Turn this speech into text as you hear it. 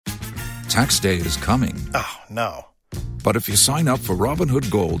Tax day is coming. Oh, no. But if you sign up for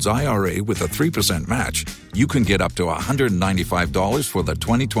Robinhood Gold's IRA with a 3% match, you can get up to $195 for the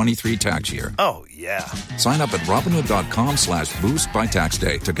 2023 tax year. Oh, yeah. Sign up at Robinhood.com/boost by tax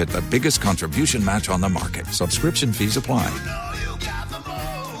day to get the biggest contribution match on the market. Subscription fees apply.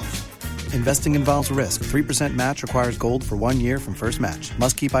 Investing involves risk. 3% match requires gold for 1 year from first match.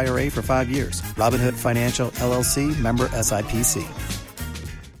 Must keep IRA for 5 years. Robinhood Financial, LLC, member SIPC.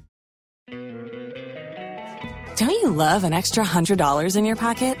 Don't you love an extra $100 in your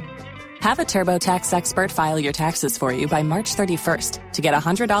pocket? Have a TurboTax expert file your taxes for you by March 31st to get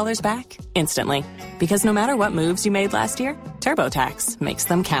 $100 back instantly. Because no matter what moves you made last year, TurboTax makes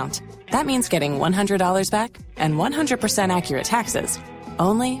them count. That means getting $100 back and 100% accurate taxes.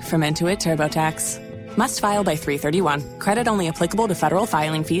 Only from Intuit TurboTax. Must file by 3/31. Credit only applicable to federal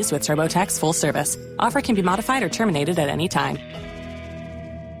filing fees with TurboTax full service. Offer can be modified or terminated at any time.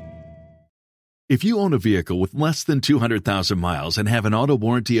 If you own a vehicle with less than 200,000 miles and have an auto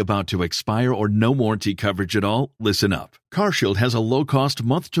warranty about to expire or no warranty coverage at all, listen up. CarShield has a low-cost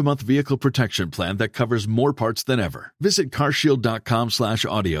month-to-month vehicle protection plan that covers more parts than ever. Visit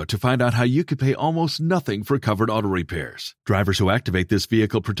carshield.com/audio to find out how you could pay almost nothing for covered auto repairs. Drivers who activate this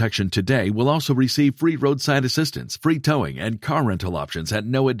vehicle protection today will also receive free roadside assistance, free towing, and car rental options at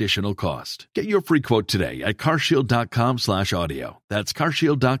no additional cost. Get your free quote today at carshield.com/audio. That's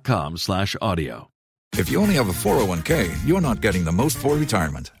carshield.com/audio. If you only have a 401k, you're not getting the most for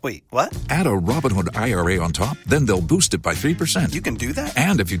retirement. Wait, what? Add a Robinhood IRA on top, then they'll boost it by 3%. You can do that?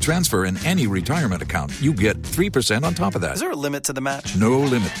 And if you transfer in any retirement account, you get 3% on top of that. Is there a limit to the match? No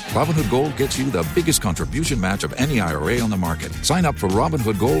limit. Robinhood Gold gets you the biggest contribution match of any IRA on the market. Sign up for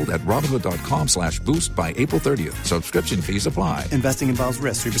Robinhood Gold at Robinhood.com/boost by April 30th. Subscription fees apply. Investing involves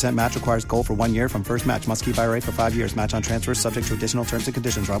risk. 3% match requires gold for 1 year from first match. Must keep IRA for 5 years. Match on transfers subject to additional terms and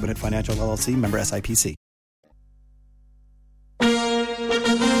conditions. Robinhood Financial, LLC, member SIPC.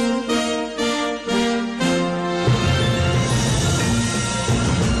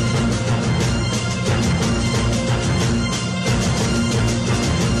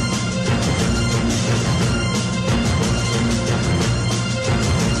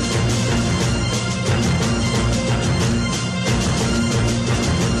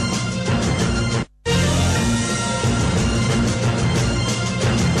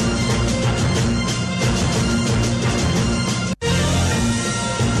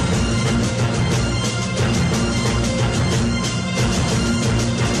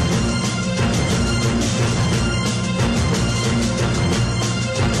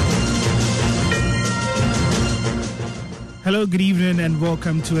 Hello, good evening, and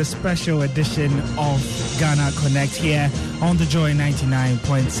welcome to a special edition of Ghana Connect here on the Joy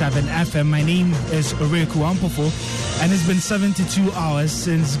 99.7 FM. My name is Oreku Ampofo, and it's been 72 hours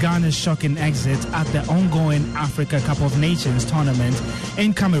since Ghana's shocking exit at the ongoing Africa Cup of Nations tournament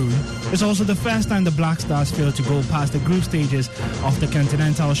in Cameroon. It's also the first time the Black Stars failed to go past the group stages of the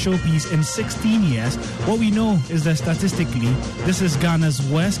Continental Showpiece in 16 years. What we know is that statistically, this is Ghana's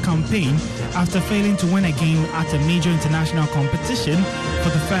worst campaign after failing to win a game at a major international competition for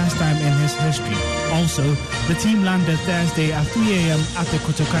the first time in his history. Also, the team landed Thursday at 3 a.m. at the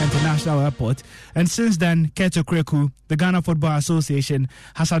Kotoka International Airport, and since then, Keto Kreku, the Ghana Football Association,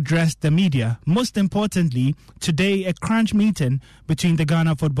 has addressed the media. Most importantly, today a crunch meeting between the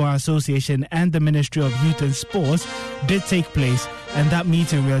Ghana Football Association and the Ministry of Youth and Sports did take place, and that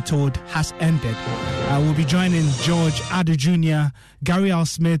meeting, we are told, has ended. We'll be joining George Adu Jr., Gary Al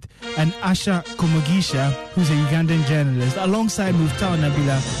Smith, and Asha Komogisha, who's a Ugandan journalist, alongside Muftau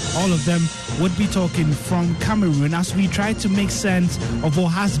Nabila. All of them would be talking from Cameroon as we try to make sense of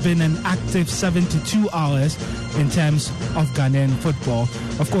what has been an active 72 hours in terms of Ghanaian football.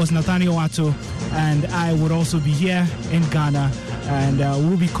 Of course, Nathaniel Watto and I would also be here in Ghana, and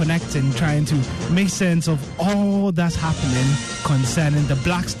we'll be connecting, trying to make sense of all that's happening concerning the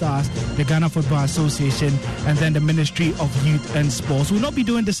Black Stars, the Ghana Football Association, and then the Ministry of Youth and Sports. We'll not be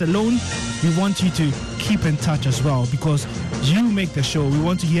doing this alone. We want you to keep in touch as well, because you make the show. We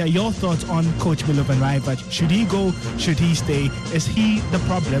want to hear your thoughts on Coach Milovan Rajevac. Should he go? Should he stay? Is he the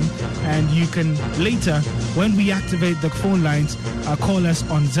problem? And you can later, when we activate the phone lines, call us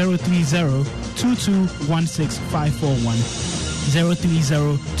on 030-2216-541.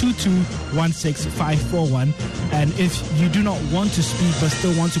 030-2216-541. And if you do not want to speak but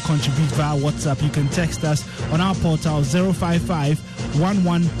still want to contribute via WhatsApp, you can text us on our portal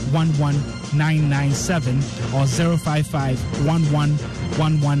 055-1111-997 or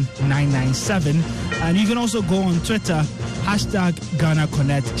 055-1111-997. And you can also go on Twitter Hashtag Ghana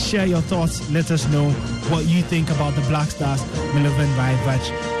Connect. Share your thoughts. Let us know what you think about the Black Stars, Milovan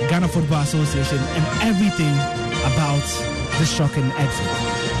Rajevac, Ghana Football Association, and everything about this shocking exit.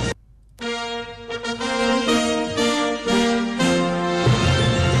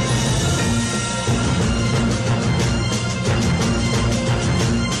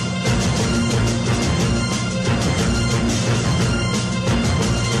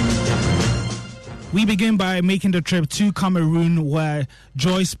 We begin by making the trip to Cameroon, where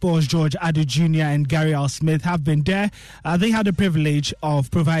Joy Sports George Addo Jr. and Gary Al Smith have been there. They had the privilege of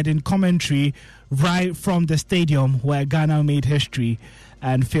providing commentary right from the stadium where Ghana made history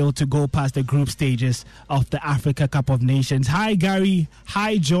and failed to go past the group stages of the Africa Cup of Nations. Hi, Gary.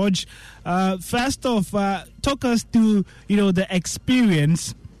 Hi, George. First off, talk us through, the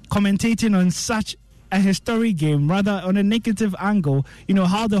experience commentating on such a historic game, rather on a negative angle,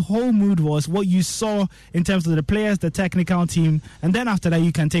 how the whole mood was, what you saw in terms of the players, the technical team, and then after that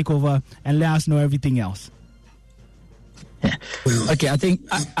you can take over and let us know everything else. Yeah. Well, okay, I think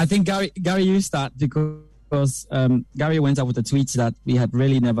Gary, you start because Gary went out with a tweet that we had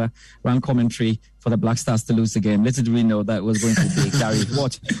really never run commentary for the Black Stars to lose the game. Little did we know that was going to be. Gary,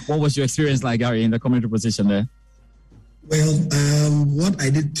 what was your experience like, Gary, in the commentary position there? Well, what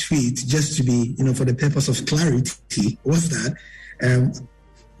I did tweet, just to be, for the purpose of clarity, was that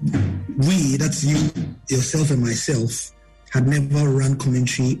we, that's you, yourself and myself, had never run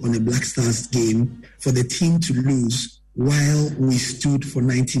commentary on a Black Stars game for the team to lose while we stood for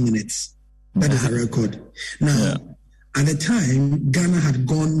 90 minutes. That is a record. Now, at the time, Ghana had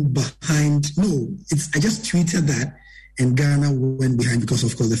gone behind. I just tweeted that. And Ghana went behind because,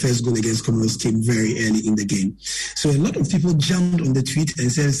 of course, the first goal against Comoros came very early in the game. So a lot of people jumped on the tweet and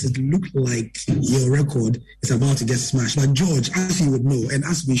said, it looked like your record is about to get smashed. But George, as you would know, and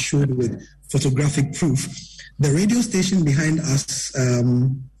as we showed with photographic proof, the radio station behind us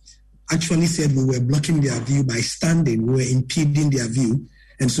actually said we were blocking their view by standing. We were impeding their view.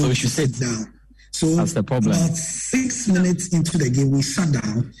 And so we should sit down. So that's the problem. About 6 minutes into the game, we sat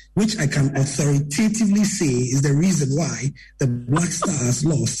down, which I can authoritatively say is the reason why the Black Stars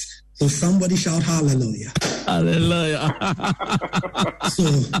lost. So somebody shout hallelujah. Hallelujah. So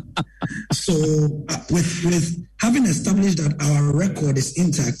with having established that our record is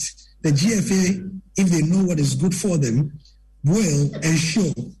intact, the GFA, if they know what is good for them, will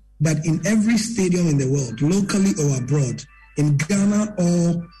ensure that in every stadium in the world, locally or abroad, in Ghana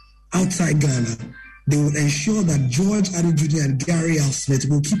or outside Ghana, they will ensure that George Addo Jr. and Gary Al Smith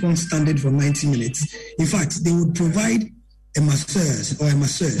will keep on standing for 90 minutes. In fact, they would provide a masseuse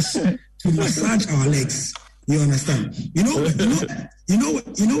to massage our legs. You understand? You know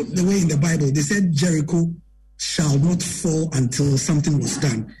the way in the Bible they said Jericho shall not fall until something was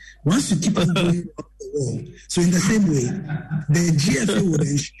done. Once you keep on going up the wall, so in the same way, the GFA would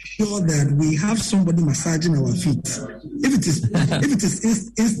ensure that we have somebody massaging our feet. If it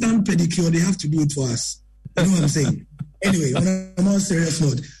is instant pedicure, they have to do it for us. You know what I'm saying? Anyway, on a more serious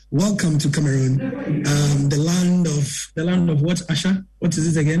note, welcome to Cameroon, the land of what, Asha? What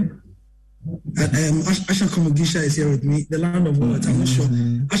is it again? Asha Komugisha is here with me. The land of what? I'm not sure.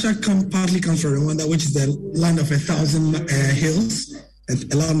 Asha partly comes from Rwanda, which is the land of 1,000 hills.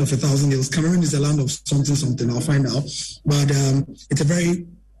 A land of 1,000 hills. Cameroon is a land of something. I'll find out. But it's a very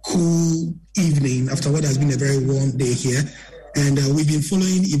cool evening after what has been a very warm day here. And we've been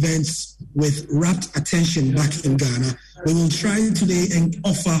following events with rapt attention back in Ghana. We will try today and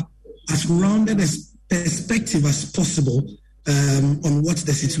offer as rounded a perspective as possible on what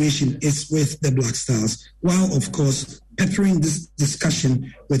the situation is with the Black Stars, while, of course, peppering this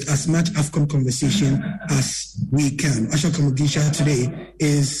discussion with as much AFCON conversation as we can. Asha Komugisha today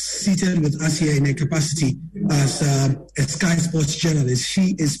is seated with us here in her capacity as a Sky Sports journalist.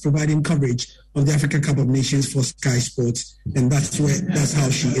 She is providing coverage of the Africa Cup of Nations for Sky Sports, and that's how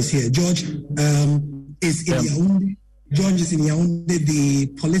she is here. George is in Yaoundé. George is in Yaoundé, the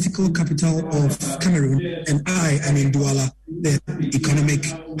political capital of Cameroon, and I am in Douala, the economic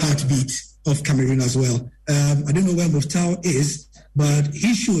heartbeat of Cameroon as well. I don't know where Muftau is, but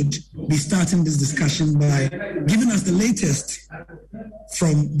he should be starting this discussion by giving us the latest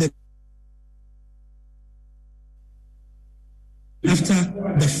from the after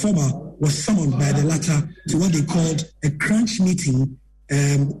the former was summoned by the latter to what they called a crunch meeting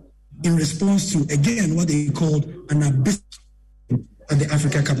in response to, again, what they called an abyss at the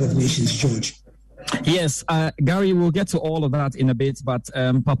Africa Cup of Nations, George. Yes, Gary, we'll get to all of that in a bit, but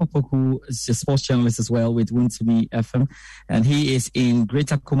Papa Poku is a sports journalist as well with Win2Me FM, and he is in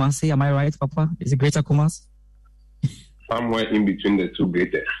Greater Kumasi. Am I right, Papa? Is it Greater Kumasi? Somewhere in between the two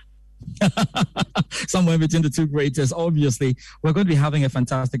greater. somewhere between the two greatest. Obviously, we're going to be having a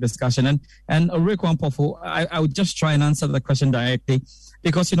fantastic discussion. And Oreku Ampofo, I would just try and answer the question directly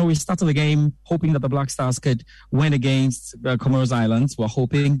because, we started the game hoping that the Black Stars could win against Comoros Islands. We're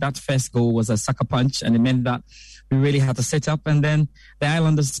hoping that first goal was a sucker punch, and it meant that we really had to set up. And then the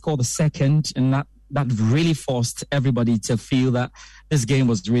Islanders scored the second, and that really forced everybody to feel that this game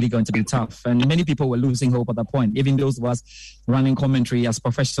was really going to be tough. And many people were losing hope at that point, even those of us running commentary as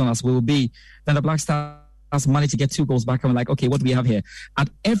professional as we will be. Then the Black Stars managed to get 2 goals back, and we're like, okay, what do we have here? At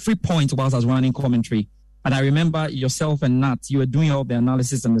every point whilst I was running commentary, and I remember yourself and Nat, you were doing all the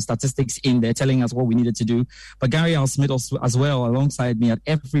analysis and the statistics in there, telling us what we needed to do. But Gary Al-Smith as well, alongside me at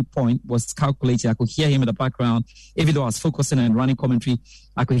every point, was calculating. I could hear him in the background. Even though I was focusing on running commentary,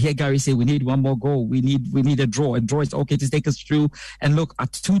 I could hear Gary say, we need one more goal. We need a draw. A draw is okay to take us through. And look,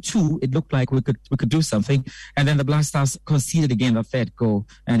 at 2-2, it looked like we could do something. And then the Black Stars conceded again the third goal.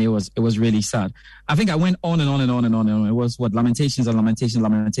 And it was really sad. I think I went on and on and on and on and on. It was lamentations and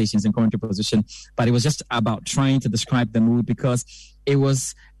lamentations in commentary position. But it was just about trying to describe the mood because it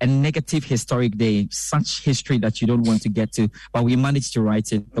was a negative historic day, such history that you don't want to get to, but we managed to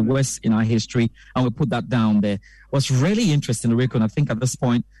write it, the worst in our history, and we put that down there. What's really interesting, Rico, and I think at this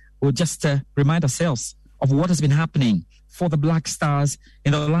point, we'll just remind ourselves of what has been happening for the Black Stars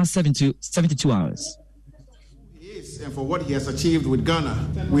in the last 72 hours. And for what he has achieved with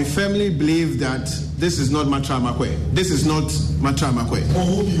Ghana, we firmly believe that this is not Matra Makwe. This is not Matra Makwe.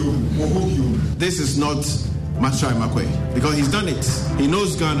 This is not Matra Makwe because he's done it. He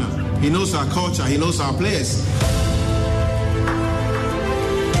knows Ghana. He knows our culture. He knows our players.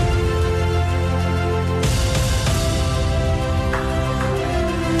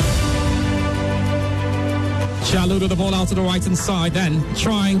 Chalu to the ball out to the right hand side, then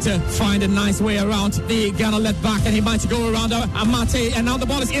trying to find a nice way around the Ghana left back, and he might go around Amate, and now the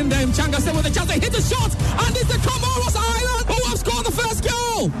ball is in there. Changa still with a chance, they hit the shot, and it's the Comoros Island who have scored the first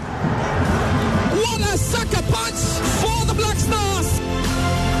goal. What a sucker punch for the Black Stars.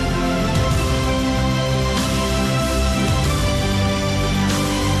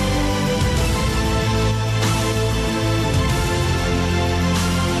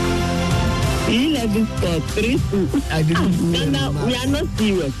 Scored 3-2. Ghana, we are not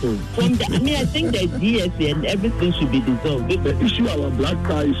serious. I think the GSA and everything should be dissolved. The issue of our Black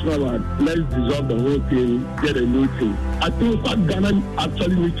Star is not about let's dissolve the whole thing, get a new thing. I think what Ghana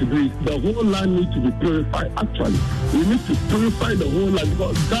actually needs to do is the whole land needs to be purified. Actually, we need to purify the whole land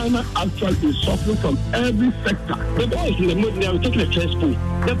because Ghana actually is suffering from every sector. The ball is in the middle. They are taking a chest pool.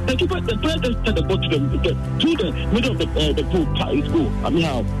 The player just set the ball to the middle of the pool. It's goal. I mean,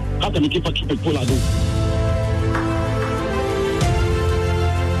 how can the keeper keep the pool like this?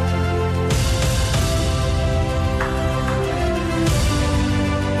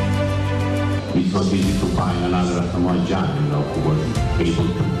 It was easy to find another Samoa John, who was able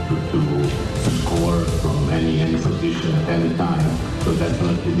to score from any position at any time. So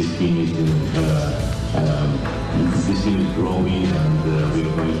definitely this team is growing, and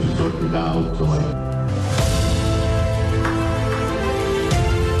we're going to sort it out. So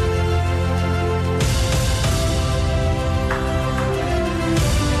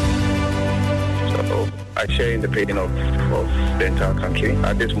I share in the pain of the entire country.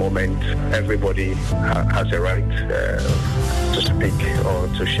 At this moment, everybody has a right to speak or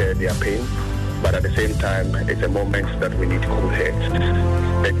to share their pain. But at the same time, it's a moment that we need cool heads.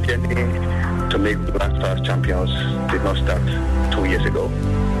 The journey to make Black Stars champions did not start 2 years ago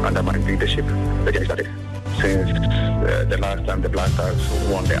under my leadership. The journey started since the last time the Black Stars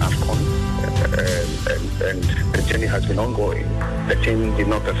won the AFCON. And the journey has been ongoing. The team did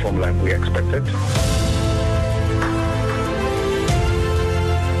not perform like we expected.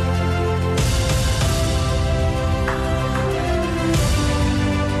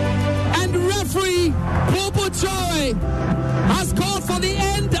 Chore has called for the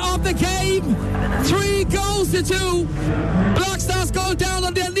end of the game. 3-2. Black Stars go down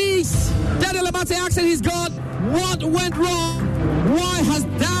on their knees. Daniel Amate asks his God, what went wrong? Why has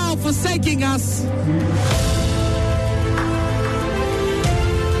thou forsaken us?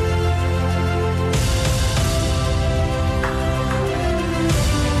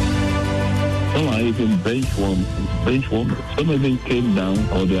 Some are even bench warmers. Some even came down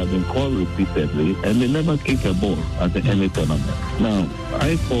or they have been called repeatedly and they never kick a ball at any tournament. Now,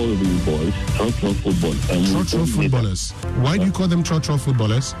 I call these boys trotro football. Trotro footballers. Why do you call them trotro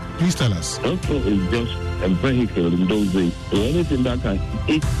footballers? Please tell us. Trotro is just a vehicle in those days. So anything that can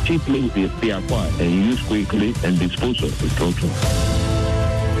eat cheaply be acquired and used quickly and disposed of is trotro.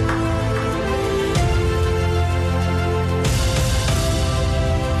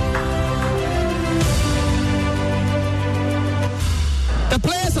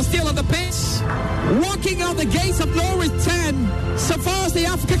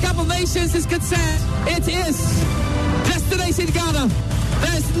 Nations is concerned, it is Destination Ghana.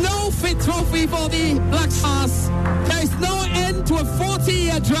 There's no fit trophy for the Black Stars. There's no end to a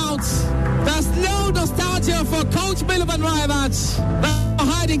 40-year drought. There's no nostalgia for Coach Miliband Rayabach. They're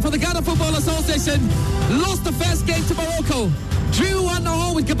hiding for the Ghana Football Association. Lost the first game to Morocco. Drew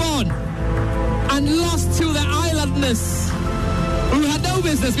 1-0 with Gabon. And lost to the Islanders, who had no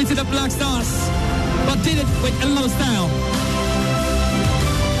business beating the Black Stars, but did it with a lot of style.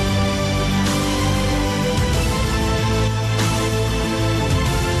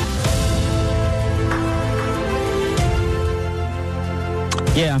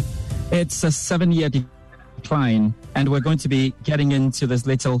 Yeah, it's a 7-year decline, and we're going to be getting into this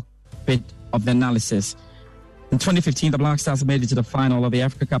little bit of the analysis. In 2015, the Black Stars made it to the final of the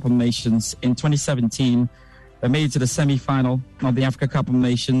Africa Cup of Nations. In 2017, they made it to the semi-final of the Africa Cup of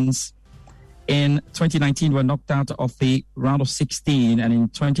Nations. In 2019, we're knocked out of the round of 16, and in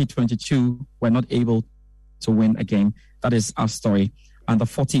 2022, we're not able to win a game. That is our story. And the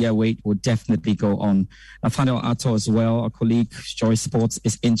 40-year wait will definitely go on. Nathaniel Atto as well, our colleague, Joy Sports,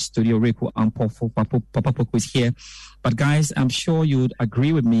 is in studio. Riku Ampofo, Papa Poku is here. But guys, I'm sure you'd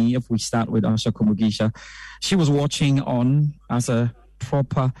agree with me if we start with Asha Kumugisha. She was watching on as a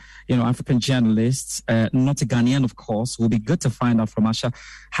proper, African journalist, not a Ghanaian, of course. It would be good to find out from Asha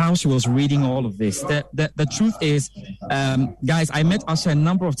how she was reading all of this. The truth is, guys, I met Asha a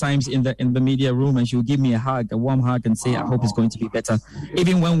number of times in the media room, and she would give me a warm hug, and say, I hope it's going to be better.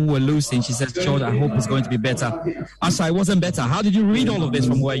 Even when we were losing, she says, George, I hope it's going to be better. Asha, it wasn't better. How did you read all of this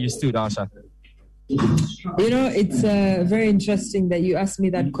from where you stood, Asha? It's very interesting that you asked me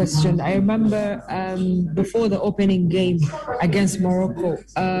that question. I remember before the opening game against Morocco,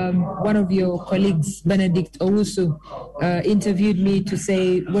 one of your colleagues, Benedict Owusu, interviewed me to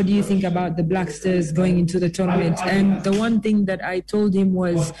say, what do you think about the Black Stars going into the tournament? And the one thing that I told him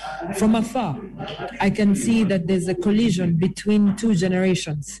was, from afar, I can see that there's a collision between two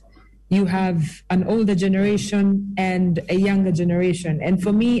generations. You have an older generation and a younger generation. And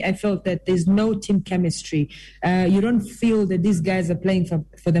for me, I felt that there's no team chemistry. You don't feel that these guys are playing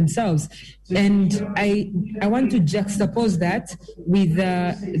for themselves. And I want to juxtapose that with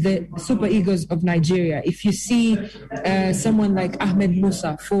the Super Eagles of Nigeria. If you see someone like Ahmed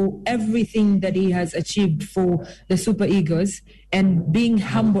Musa, for everything that he has achieved for the Super Eagles, and being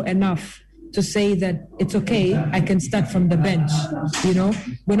humble enough to say that it's okay, I can start from the bench.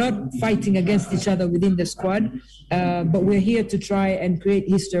 We're not fighting against each other within the squad, but we're here to try and create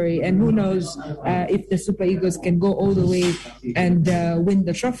history. And who knows if the Super Eagles can go all the way and win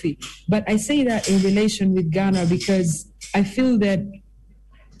the trophy. But I say that in relation with Ghana because I feel that,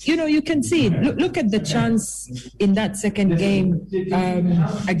 you can see it. Look at the chance in that second game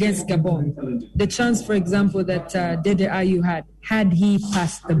against Gabon. The chance, for example, that Dede Ayew had he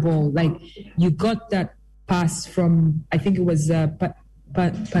passed the ball. Like, you got that pass from, I think it was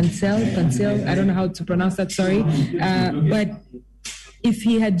Pancel. I don't know how to pronounce that, sorry. But if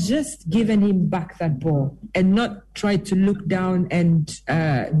he had just given him back that ball and not tried to look down and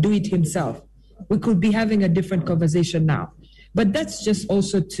do it himself, we could be having a different conversation now. But that's just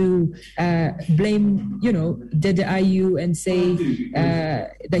also to blame, Dede Ayew and say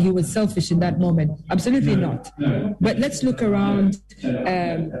that he was selfish in that moment. Absolutely not. But let's look around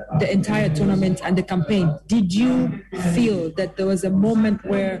the entire tournament and the campaign. Did you feel that there was a moment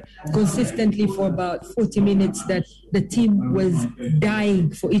where consistently for about 40 minutes that the team was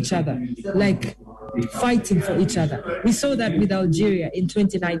dying for each other? Like, fighting for each other. We saw that with Algeria in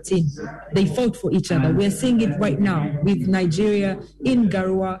 2019. They fought for each other. We're seeing it right now with Nigeria in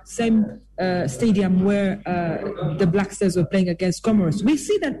Garoua, same stadium where the Black Stars were playing against Comoros. We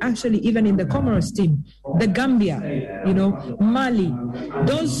see that actually even in the Comoros team, the Gambia, Mali,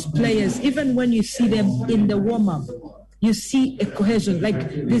 those players, even when you see them in the warm-up, you see a cohesion.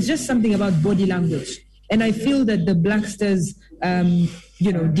 Like, there's just something about body language. And I feel that the Black Stars,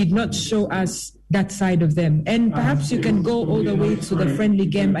 did not show us that side of them. And perhaps you can go all the way to the friendly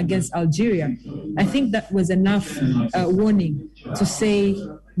game against Algeria. I think that was enough warning to say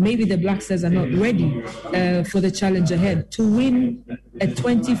maybe the Black Stars are not ready for the challenge ahead. To win a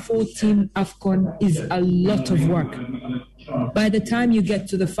 24-team AFCON is a lot of work. By the time you get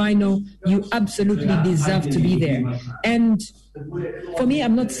to the final, you absolutely deserve to be there. And for me,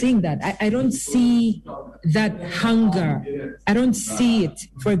 I'm not seeing that. I don't see that hunger. I don't see it,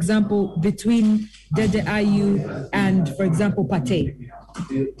 for example, between Dede Ayew and, for example, Partey.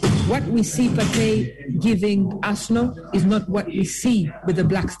 what we see Partey giving Arsenal is not what we see with the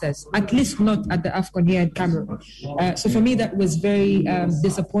Black Stars, at least not at the AFCON here in Cameroon. So for me, that was very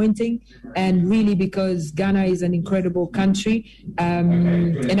disappointing, and really because Ghana is an incredible country.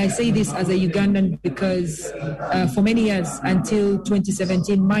 And I say this as a Ugandan because for many years, until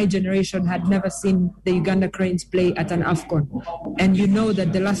 2017, my generation had never seen the Uganda Cranes play at an AFCON. And you know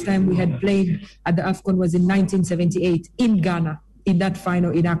that the last time we had played at the AFCON was in 1978 in Ghana, in that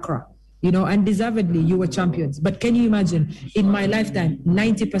final in Accra. You know, and deservedly, you were champions. But can you imagine, in my lifetime,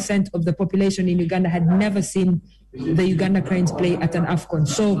 90% of the population in Uganda had never seen the Uganda Cranes play at an AFCON.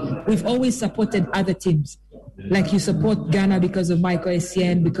 So we've always supported other teams. Like you support Ghana because of Michael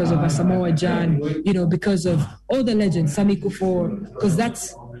Essien, because of Asamoah Gyan, you know, because of all the legends, Sami Kufuor, because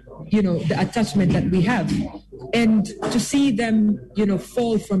that's, you know, the attachment that we have. And to see them, you know,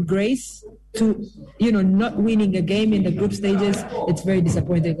 fall from grace to, you know, not winning a game in the group stages, it's very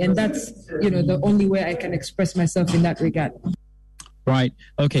disappointing. And that's, you know, the only way I can express myself in that regard. Right.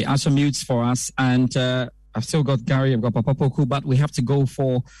 Okay, Asha mutes for us. And I've still got Gary, I've got Papa Poku, but we have to go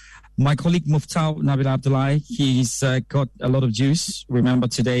for my colleague Muftau Nabil Abdullahi. He's got a lot of juice. Remember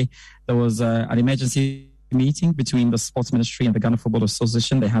today there was an emergency meeting between the Sports Ministry and the Ghana Football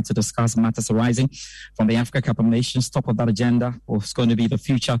Association. They had to discuss matters arising from the Africa Cup of Nations. Top of that agenda was going to be the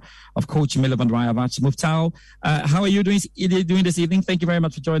future of Coach Milovan Rajovac. Muftau, how are you doing this evening? Thank you very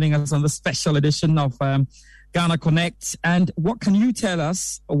much for joining us on the special edition of Ghana Connect. And what can you tell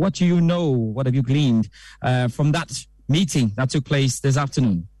us? What do you know? What have you gleaned from that meeting that took place this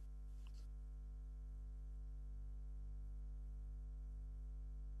afternoon?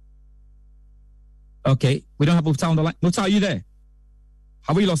 Okay, we don't have Muftau on the line. Muftau, are you there?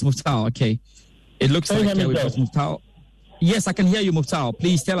 Have we lost Muftau? Okay. It looks like we lost Muftau. Yes, I can hear you, Muftau.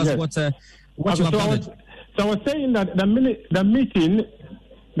 Please tell us what you have done. So I was saying that the meeting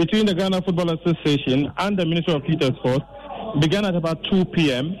between the Ghana Football Association and the Ministry of Youth and Sport began at about 2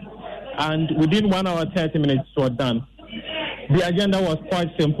 p.m. and within 1 hour, 30 minutes was done. The agenda was quite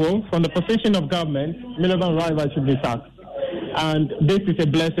simple. From the position of government, Milovan Rajovac should be sacked. And this is a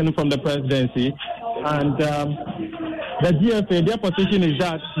blessing from the presidency. And the GFA, their position is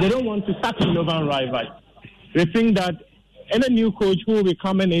that they don't want to sack Milovan Rajovac. They think that any new coach who will be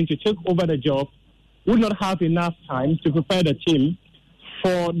coming in to take over the job would not have enough time to prepare the team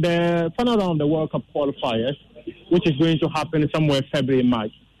for the final round of the World Cup qualifiers, which is going to happen somewhere February,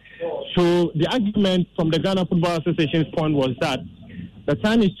 March. So the argument from the Ghana Football Association's point was that the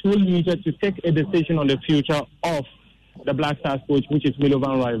time is too limited to take a decision on the future of the Black Stars coach, which is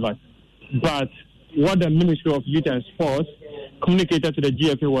Milovan Rajovac. But what the Ministry of Youth and Sports communicated to the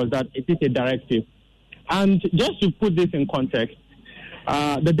GFA was that it is a directive. And just to put this in context,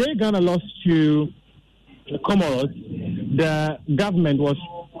 the day Ghana lost to the Comoros, the government was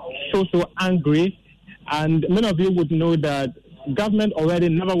so angry, and many of you would know that government already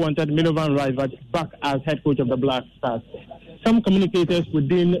never wanted Milovan Rajovac back as head coach of the Black Stars. Some communicators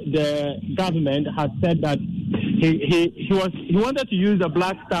within the government had said that he wanted to use the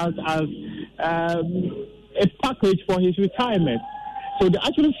Black Stars as a package for his retirement. So they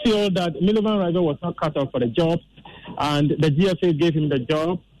actually feel that Milovan Rajovac was not cut off for the job, and the GFA gave him the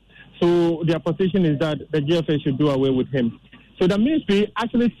job. So their position is that the GFA should do away with him. So the ministry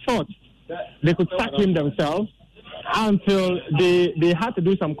actually thought they could sack him themselves until they had to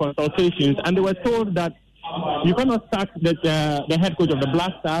do some consultations, and they were told that you cannot sack the head coach of the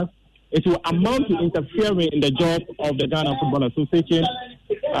Black Stars. It will amount to interfering in the job of the Ghana Football Association,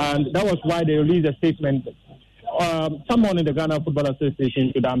 and that was why they released a statement, someone in the Ghana Football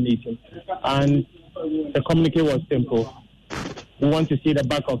Association, to that meeting. And the communique was simple. We want to see the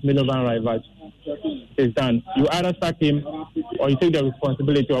back of Milovan Rajovac. It's done. You either sack him or you take the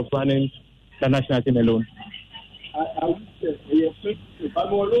responsibility of running the national team alone.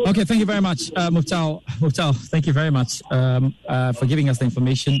 Okay, thank you very much, Muftau. Muftau, thank you very much for giving us the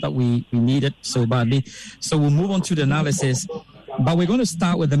information that we needed so badly. So we'll move on to the analysis, but we're going to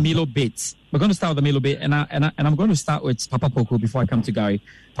start with the Milo bit. We're going to start with the Milo bit, and I'm going to start with Papa Poku before I come to Gary.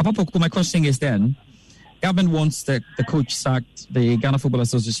 Papa Poku, my question is then, government wants the coach sacked. The Ghana Football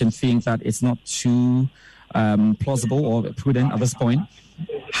Association think that it's not too plausible or prudent at this point.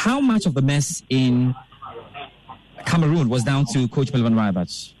 How much of the mess in Cameroon was down to Coach Milovan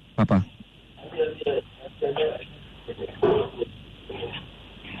Rajovac, Papa?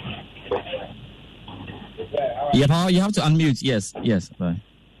 Yeah, you have to unmute. Yes. Right.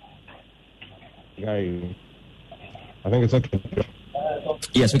 Gary, I think it's okay.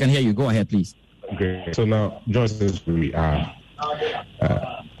 Yes, we can hear you. Go ahead, please. Okay. So now, just as we are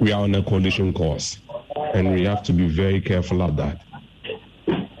on a coalition course, and we have to be very careful of that.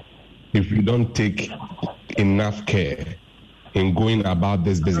 if we don't take enough care in going about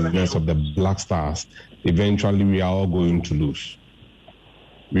this business of the Black Stars, eventually we are all going to lose.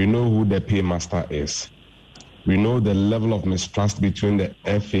 We know who the paymaster is. We know the level of mistrust between the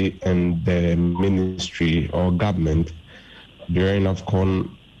FA and the ministry or government during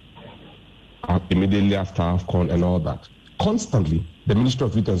AFCON, immediately after AFCON and all that. Constantly, the Ministry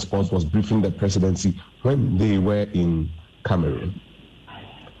of Youth and Sports was briefing the presidency when they were in Cameroon.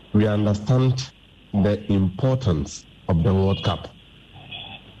 We understand the importance of the World Cup.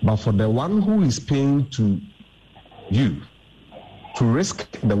 But for the one who is paying to you to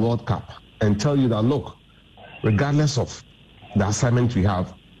risk the World Cup and tell you that, look, regardless of the assignment we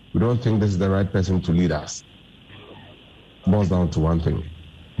have, we don't think this is the right person to lead us, boils down to one thing.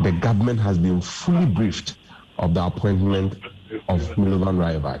 The government has been fully briefed of the appointment of Milovan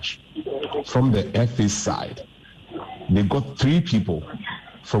Rajevac. From the FA side, they got 3 people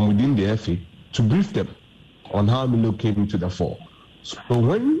from within the FA to brief them on how Milo came into the fore. So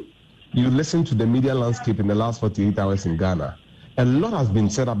when you listen to the media landscape in the last 48 hours in Ghana, a lot has been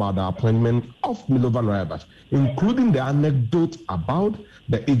said about the appointment of Milovan Rajevac, including the anecdote about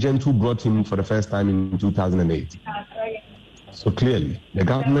the agent who brought him for the first time in 2008. So clearly, the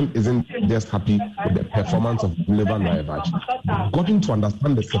government isn't just happy with the performance of Milovan Rajevac. They've gotten to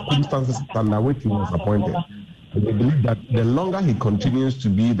understand the circumstances under which he was appointed. And they believe that the longer he continues to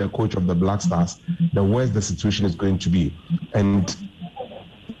be the coach of the Black Stars, the worse the situation is going to be. And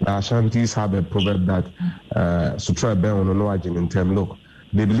the Ashantis have a proverb that Sutra Ben Ononoajin in term, look,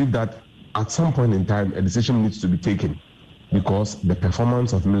 they believe that at some point in time, a decision needs to be taken because the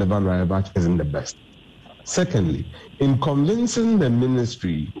performance of Milovan Rajevac isn't the best. Secondly, in convincing the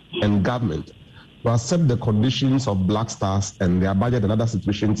ministry and government to accept the conditions of Black Stars and their budget and other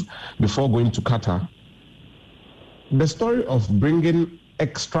situations before going to Qatar, the story of bringing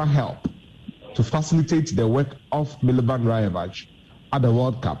extra help to facilitate the work of Milovan Rajevac at the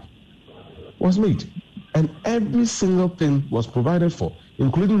World Cup was made. And every single thing was provided for,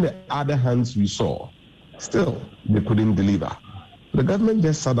 including the other hands we saw. Still, they couldn't deliver. The government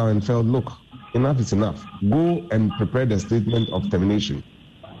just sat down and felt, look, enough is enough. Go and prepare the statement of termination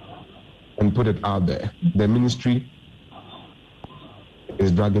and put it out there. The ministry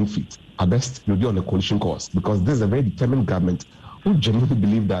is dragging feet. At best, you'll be on a coalition course because this is a very determined government who genuinely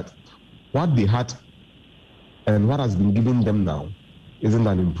believe that what they had and what has been given them now isn't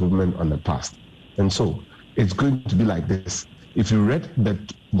an improvement on the past. And so it's going to be like this. If you read the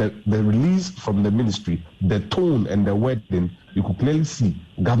release from the ministry, the tone and the wording, you could clearly see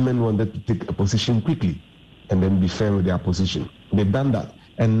government wanted to take a position quickly and then be fair with their position. They've done that.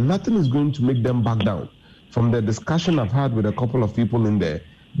 And nothing is going to make them back down. From the discussion I've had with a couple of people in there,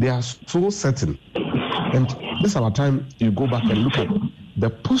 they are so certain. And this is our time you go back and look at the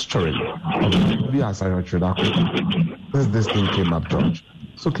posturing of the Asaya Tredako as this thing came up, George.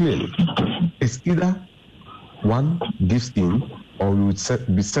 So clearly, it's either one gives in or we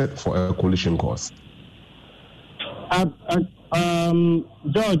would be set for a coalition course.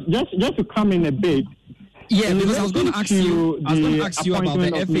 George, just to come in a bit. Yeah, because I was going to ask you about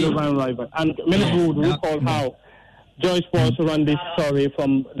the FA. And many people would recall how Joyce Sports ran this story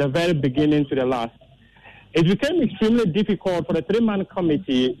from the very beginning to the last. It became extremely difficult for the 3-man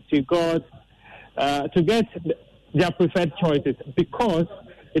committee to get their preferred choices because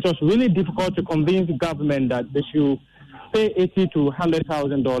it was really difficult to convince the government that they should pay $80,000 to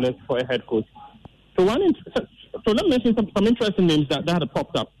 $100,000 for a head coach. So let me mention some interesting names that had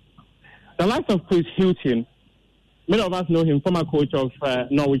popped up. The likes of Chris Hilton, many of us know him, former coach of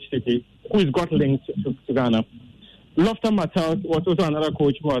Norwich City, who has got linked to Ghana. Lofton Mattels was also another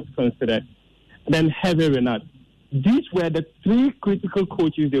coach who was considered. Then Hervé Renard. These were the 3 critical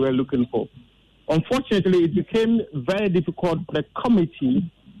coaches they were looking for. Unfortunately, it became very difficult for the committee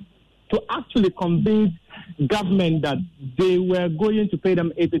to actually convince government that they were going to pay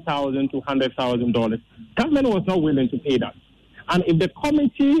them $80,000 to $100,000. Government was not willing to pay that. And if the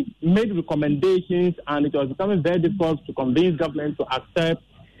committee made recommendations and it was becoming very difficult to convince government to accept,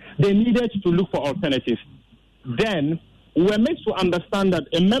 they needed to look for alternatives. Then we were made to understand that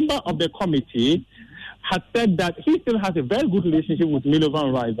a member of the committee had said that he still has a very good relationship with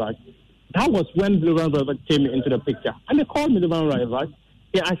Milovan Rajevac. That was when Milovan Rajevac came into the picture. And they called Milovan Rajevac.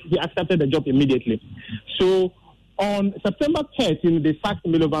 He accepted the job immediately. So on September 13, they sacked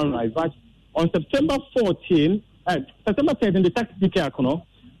Milovan Rajevac. On September 13, they sacked PK Akono.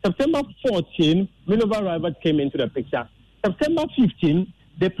 September 14, Milovan Rajevac came into the picture. September 15,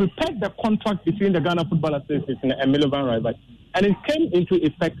 they prepared the contract between the Ghana Football Association and Milovan Rajevac. And it came into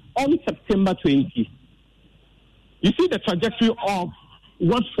effect on September 20. You see the trajectory of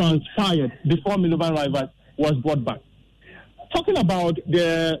what transpired before Milovan Rajvac was brought back. Talking about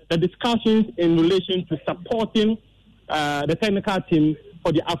the discussions in relation to supporting the technical team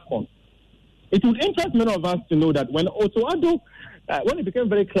for the AFCON. It would interest many of us to know that when Otto Addo, when it became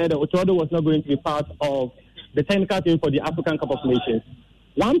very clear that Otto Addo was not going to be part of the technical team for the African Cup of Nations,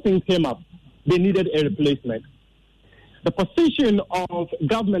 one thing came up. They needed a replacement. The position of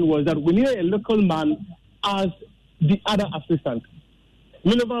government was that we needed a local man as the other assistant.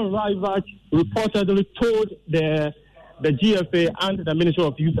 Milovan Rajvac reportedly told the GFA and the Ministry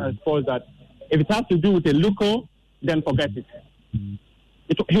of Youth and Sports that if it has to do with a local, then forget it.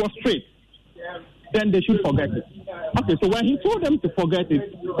 He was straight. Then they should forget it. Okay, so when he told them to forget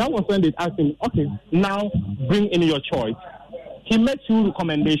it, that was when they asked him, okay, now bring in your choice. He made 2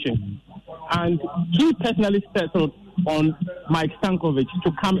 recommendations, and he personally settled on Mike Stankovic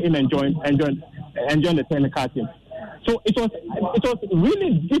to come in and join the technical team. So it was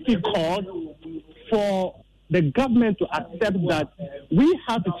really difficult for the government to accept that we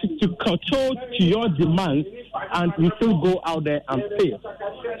have to control to your demands and we still go out there and fail.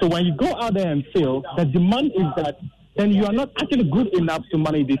 So when you go out there and fail, the demand is that then you are not actually good enough to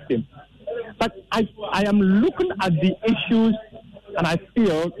manage this team. But I am looking at the issues and I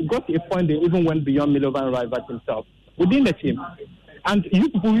feel it got to a point they even went beyond Milovan Rajvac himself within the team. And you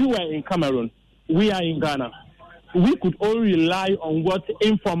people, you were in Cameroon, we are in Ghana. We could only rely on what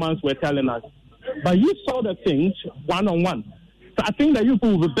informants were telling us. But you saw the things one-on-one. So I think that you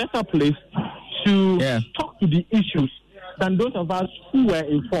people will be better placed to talk to the issues than those of us who were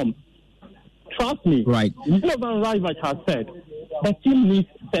informed. Trust me, right. Milovan Rajvac has said the team needs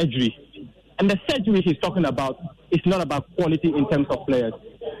surgery. And the surgery he's talking about is not about quality in terms of players.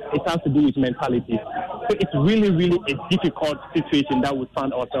 It has to do with mentality. So it's really, really a difficult situation that we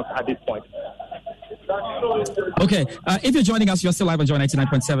find ourselves at this point. Okay, if you're joining us, you're still live on Joy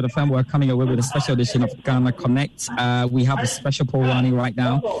 99.7 FM. We're coming away with a special edition of Ghana Connect. We have a special poll running right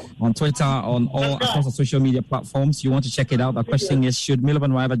now on Twitter, on all across the social media platforms. You want to check it out. The question is, should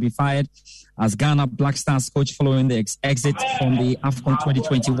Milovan Rajvac be fired as Ghana Black Stars coach following the exit from the AFCON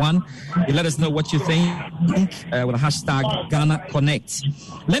 2021? You let us know what you think with the hashtag Ghana Connect.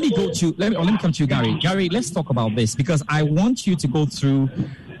 Let me come to you, Gary. Gary, let's talk about this because I want you to go through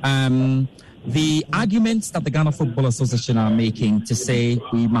the arguments that the Ghana Football Association are making to say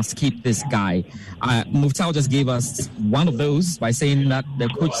we must keep this guy. Muftau just gave us one of those by saying that the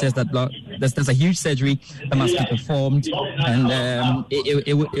coach says that there's a huge surgery that must be performed and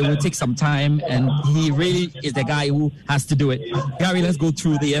it will take some time and he really is the guy who has to do it. Gary, let's go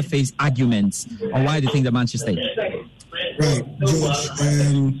through the FA's arguments on why they think the man should stay. Right, George.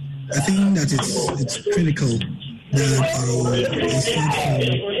 I think that it's critical that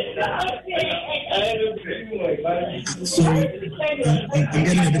so I'm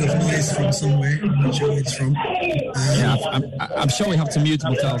getting a bit of noise from somewhere. I'm not sure where it's from. I'm sure we have to mute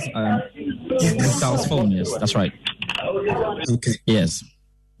Muftau's phone. Yes, that's right. Okay. Yes.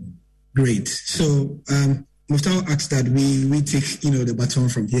 Great. So Muftau asked that we take the baton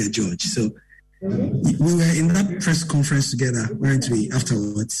from here, George. So we were in that press conference together, weren't we?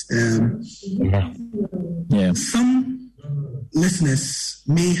 Afterwards, some listeners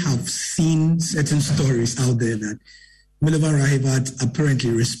may have seen certain stories out there that Milovan Rajvac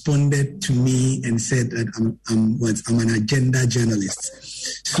apparently responded to me and said that I'm an agenda journalist.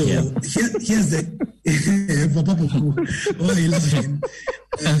 So here's the here's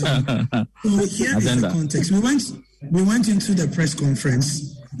the context. We went into the press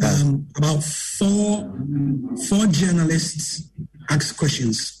conference. About four journalists asked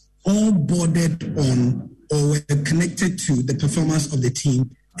questions, all bordered on or were connected to the performance of the team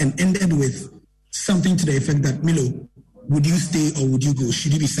and ended with something to the effect that, Milo, would you stay or would you go?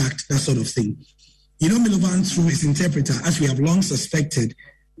 Should you be sacked? That sort of thing. Milovan, through his interpreter, as we have long suspected,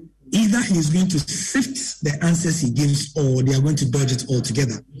 either he is going to sift the answers he gives or they are going to dodge it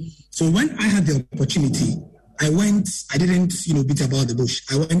altogether. So when I had the opportunity, I didn't, beat about the bush.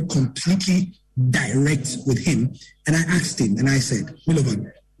 I went completely direct with him and I asked him and I said,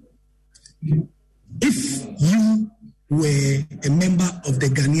 Milovan, if you were a member of the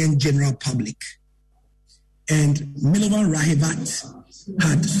Ghanaian general public and Milovan Rajvac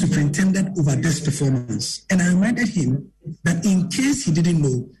had superintended over this performance, and I reminded him that in case he didn't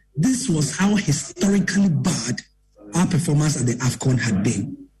know, this was how historically bad our performance at the AFCON had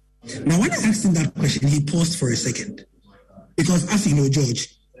been. Now, when I asked him that question, he paused for a second. Because as you know, George,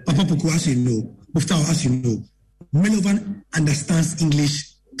 Papa Poku, as you know, Muftau, as you know, Milovan understands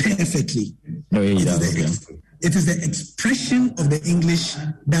English perfectly. No, he does, it is the expression of the English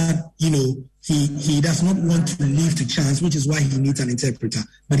that, he does not want to leave to chance, which is why he needs an interpreter.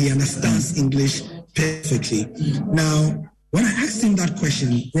 But he understands English perfectly. Now, when I asked him that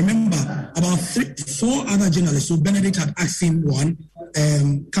question, remember about 4 other journalists. So Benedict had asked him one,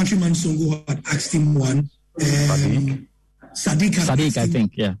 Countryman Songo had asked him one, Sadiq, I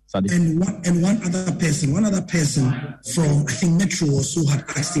think, yeah, Sadiq. And one other person from, I think, Metro also had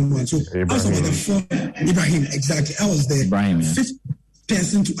asked him one. So I was about the 4, Ibrahim, exactly. I was the 5th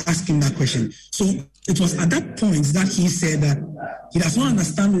person to ask him that question. So it was at that point that he said that he does not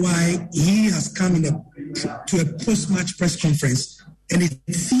understand why he has come to a post-match press conference, and it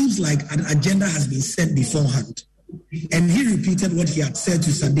seems like an agenda has been set beforehand. And he repeated what he had said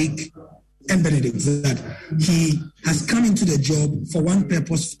to Sadiq and Benedict, that he has come into the job for one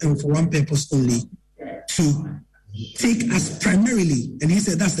purpose and for one purpose only, to take us primarily, and he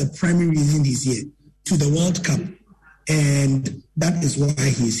said that's the primary reason he's here, to the World Cup, and that is why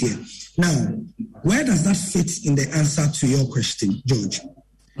he's here. Now, where does that fit in the answer to your question, George?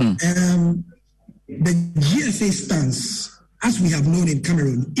 The GFA stance, as we have known in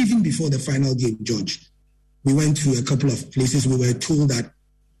Cameroon, even before the final game, George, we went to a couple of places, we were told that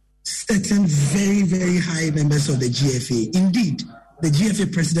certain very, very high members of the GFA, indeed, the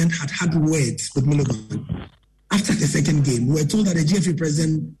GFA president had words with Milovan. After the second game, we were told that the GFA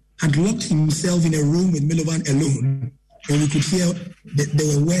president had locked himself in a room with Milovan alone, and we could hear that there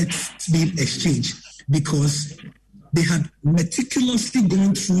were words being exchanged because they had meticulously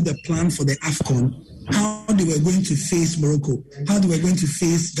gone through the plan for the AFCON, how they were going to face Morocco, how they were going to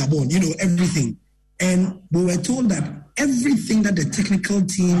face Gabon, everything. And we were told that everything that the technical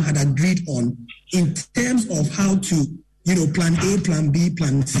team had agreed on in terms of how to, plan A, plan B,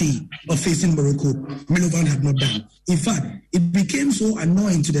 plan C of facing Morocco, Milovan had not done. In fact, it became so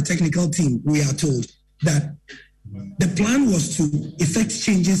annoying to the technical team, we are told, that the plan was to effect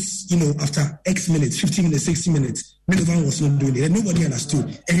changes, after X minutes, 50 minutes, 60 minutes. Milovan was not doing it, and nobody understood.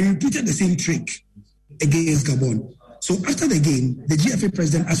 And he repeated the same trick against Gabon. So after the game, the GFA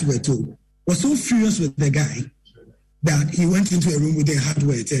president, as we were told, was so furious with the guy that he went into a room with the hard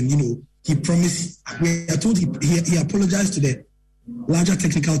words, and, he promised, we are told he apologized to the larger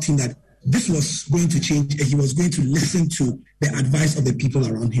technical team that this was going to change, and he was going to listen to the advice of the people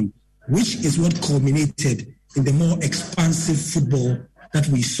around him, which is what culminated in the more expansive football that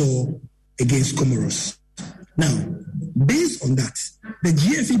we saw against Comoros. Now, based on that, the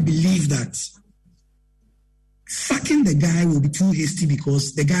GFA believe that sacking the guy will be too hasty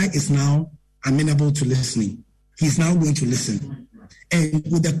because the guy is now amenable to listening. He's now going to listen. And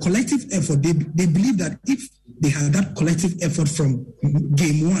with the collective effort, they believe that if they had that collective effort from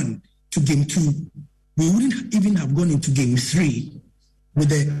game 1 to game 2, we wouldn't even have gone into game 3 with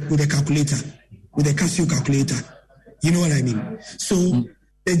the calculator, with the Casio calculator. You know what I mean? So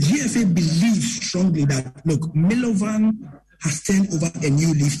the GFA believes strongly that, look, Milovan has turned over a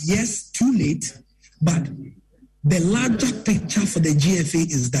new leaf. Yes, too late, but the larger picture for the GFA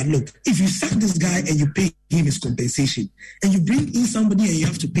is that, look, if you sack this guy and you pay him his compensation, and you bring in somebody and you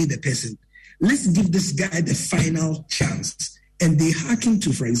have to pay the person, let's give this guy the final chance. And they hearken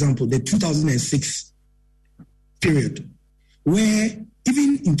to, for example, the 2006 period, where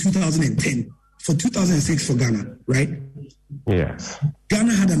even in 2010, for 2006 for Ghana, right? Yes.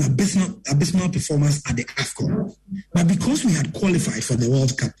 Ghana had an abysmal performance at the AFCON. But because we had qualified for the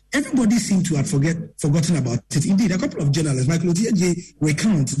World Cup, everybody seemed to have forgotten about it. Indeed, a couple of journalists, Michael Otiaje,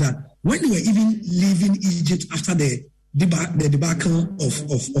 recount that when they were even leaving Egypt after the debacle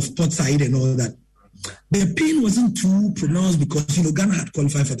of Port Said and all that, the pain wasn't too pronounced because, Ghana had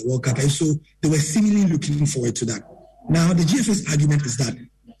qualified for the World Cup. And so they were seemingly looking forward to that. Now, the GFA's argument is that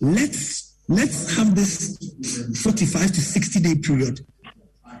let's have this 45 to 60-day period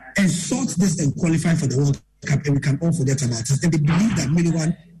and sort this and qualify for the World Cup, and we can all forget about it. And they believe that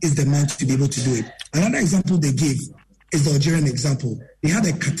Milovan is the man to be able to do it. Another example they gave is the Algerian example. They had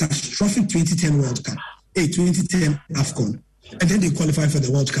a catastrophic 2010 World Cup, a 2010 AFCON, and then they qualified for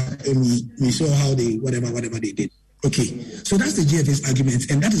the World Cup, and we saw how they, whatever they did. Okay, so that's the GFA's argument,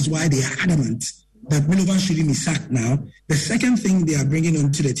 and that is why they are adamant that Milovan shouldn't be sacked now. The second thing they are bringing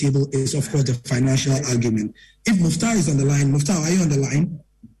onto the table is, of course, the financial argument. If Muftar is on the line, Muftar, are you on the line?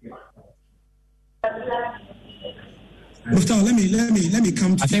 Muftar, let me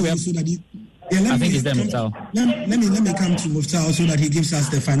come to you so that he. Yeah, I think it's there, Muftar. Let me come to Muftar so that he gives us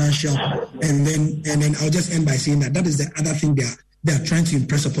the financial, and then I'll just end by saying that is the other thing they are trying to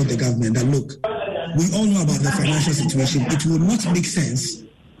impress upon the government. That look, we all know about the financial situation. It will not make sense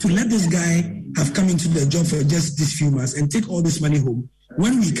to let this guy have come into the job for just these few months and take all this money home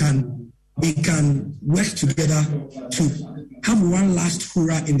when we can work together to have one last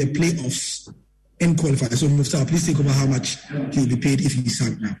hurrah in the playoffs and qualify. So Muftar, please think about how much he will be paid if he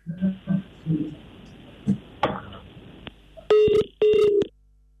sank now.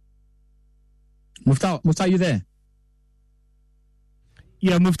 Muftar, you there?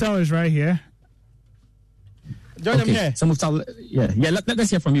 Yeah, Muftar is right here. Join them here. So Muftar, let's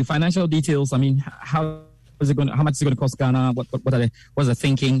hear from you. Financial details. I mean, how much is it going to cost Ghana? What's the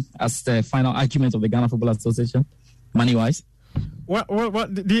thinking as the final argument of the Ghana Football Association, money wise? What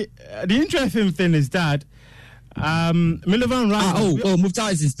the interesting thing is that Milovan Raja.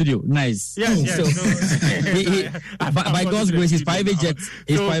 Muftar is in studio. Nice. Yes. By God's grace, his private jet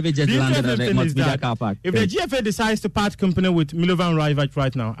landed at the Multimedia car park. If the GFA decides to part company with Milovan Raja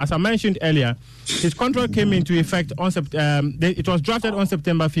right now, as I mentioned earlier, his contract came into effect on it was drafted on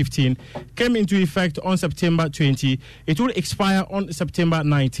September 15, came into effect on September 20. It will expire on September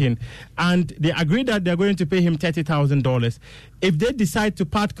 19, and they agreed that they're going to pay him $30,000. If they decide to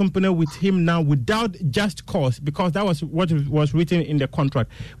part company with him now without just cause, because that was what was written in the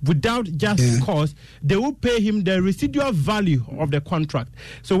contract, without just cause, they will pay him the residual value of the contract.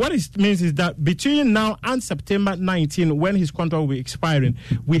 So what it means is that between now and September 19, when his contract will be expiring,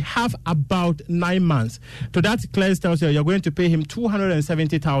 we have about 9 months. So that clearly tells you you're going to pay him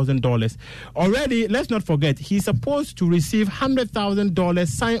 $270,000. Already, let's not forget, he's supposed to receive $100,000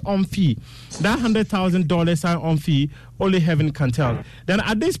 sign-on fee. That $100,000 sign-on fee, only heaven can tell. Then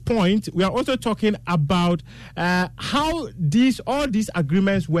at this point, we are also talking about how all these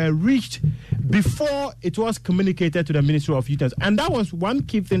agreements were reached before it was communicated to the Ministry of Youth. And that was one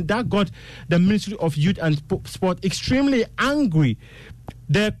key thing that got the Ministry of Youth and Sport extremely angry.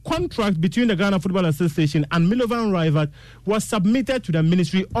 The contract between the Ghana Football Association and Milovan Raja was submitted to the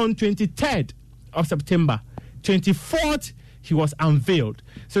ministry on 23rd of September. 24th, he was unveiled.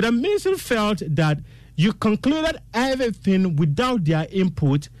 So the ministry felt that you concluded everything without their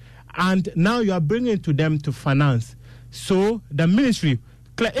input, and now you are bringing to them to finance. So the ministry,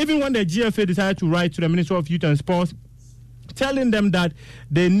 even when the GFA decided to write to the Ministry of Youth and Sports, telling them that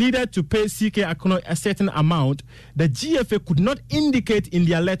they needed to pay CK Akono a certain amount, the GFA could not indicate in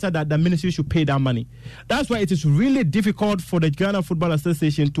their letter that the ministry should pay that money. That's why it is really difficult for the Ghana Football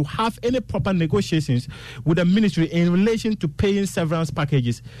Association to have any proper negotiations with the ministry in relation to paying severance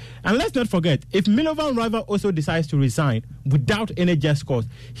packages. And let's not forget, if Milovan Raja also decides to resign without any just cause,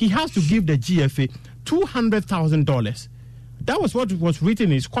 he has to give the GFA $200,000. That was what was written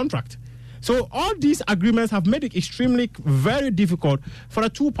in his contract. So all these agreements have made it very difficult for the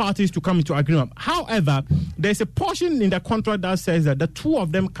two parties to come into agreement. However, there's a portion in the contract that says that the two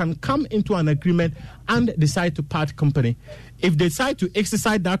of them can come into an agreement and decide to part company. If they decide to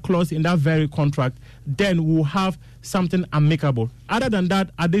exercise that clause in that very contract, then we'll have something amicable. Other than that,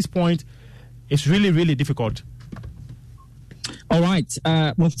 at this point, it's really, really difficult. All right,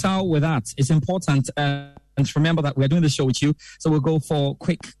 Muftar, with that, it's important. And remember that we're doing the show with you, so we'll go for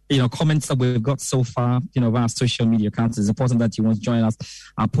quick, comments that we've got so far, via social media accounts. It's important that you want to join us.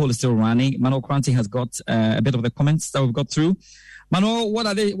 Our poll is still running. Manuel Kranti has got a bit of the comments that we've got through. Manuel,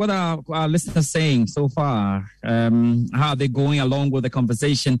 what are our listeners saying so far? How are they going along with the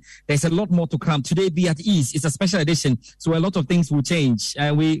conversation? There's a lot more to come. Today, Be at Ease. It's a special edition, so a lot of things will change.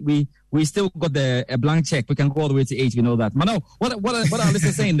 We still got a blank check. We can go all the way to 8. We know that. Manuel, what are our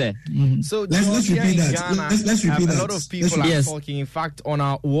listeners saying there? So let's repeat that. Ghana, let's repeat that. A lot of people are talking. In fact, on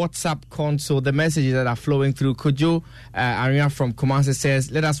our WhatsApp console, the messages that are flowing through. Kojo Arena from Kumasi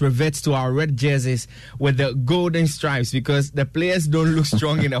says, "Let us revert to our red jerseys with the golden stripes because the players don't look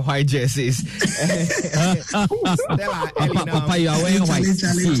strong in the white jerseys." Papa, you are wearing white.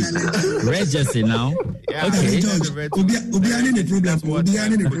 Red jersey now. Yeah, okay.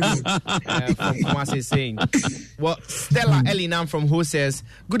 From Kumasi saying, well, Stella Elinam from Who says,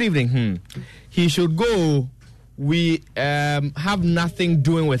 "Good evening. He should go. We have nothing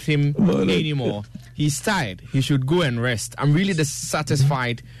doing with him anymore. He's tired. He should go and rest. I'm really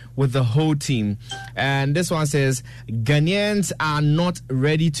dissatisfied with the whole team." And this one says, "Ghanaians are not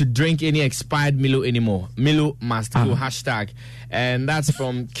ready to drink any expired Milo anymore. Milo must go. Hashtag." And that's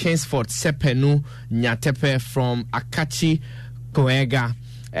from Kingsford Sepenu Nyatepe from Akachi Koega.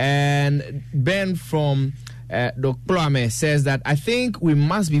 And Ben from Dokplame says that, "I think we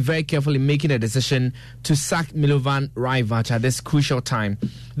must be very careful in making a decision to sack Milovan Raja at this crucial time.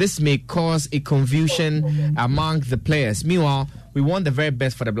 This may cause a confusion among the players. Meanwhile, we want the very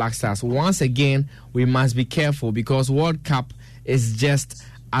best for the Black Stars. Once again, we must be careful because World Cup is just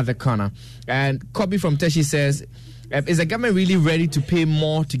at the corner." And Kobe from Teshi says, is the government really ready to pay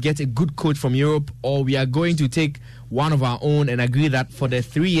more to get a good coach from Europe, or we are going to take one of our own and agree that for the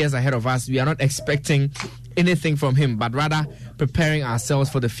 3 years ahead of us, we are not expecting anything from him, but rather preparing ourselves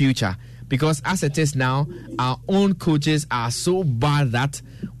for the future? Because as it is now, our own coaches are so bad that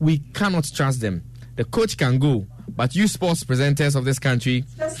we cannot trust them. The coach can go, but you sports presenters of this country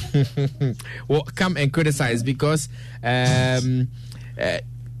will come and criticize because...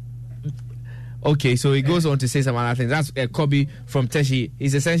 Okay, so he goes on to say some other things. That's Kobe from Teshi.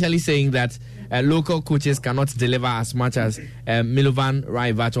 He's essentially saying that local coaches cannot deliver as much as Milovan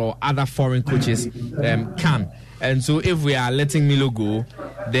Rajevac or other foreign coaches can. And so if we are letting Milo go,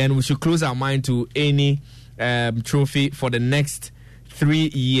 then we should close our mind to any trophy for the next 3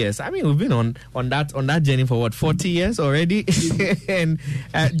 years. I mean, we've been on that journey for 40 years already? And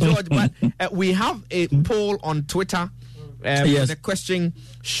George, but we have a poll on Twitter. Yes. The question: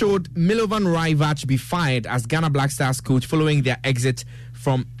 should Milovan Rajevac be fired as Ghana Black Stars coach following their exit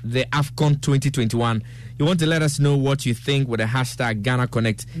from the AFCON 2021? You want to let us know what you think with the hashtag Ghana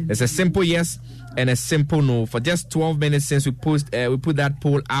Connect. It's a simple yes and a simple no. For just 12 minutes since we put that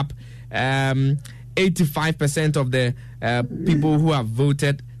poll up, 85% of the people who have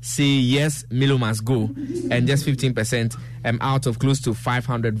voted say yes, Milo must go, and just 15% out of close to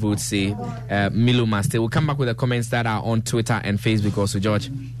 500 votes say Milo must stay. We'll come back with the comments that are on Twitter and Facebook also, George.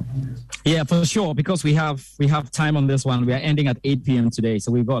 Yeah, for sure, because we have time on this one. We are ending at 8 p.m. today,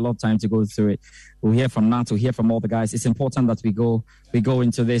 so we've got a lot of time to go through it. We'll hear from Nat, we'll hear from all the guys. It's important that we go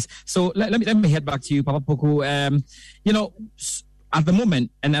into this. So let me head back to you, Papa Poku. At the moment,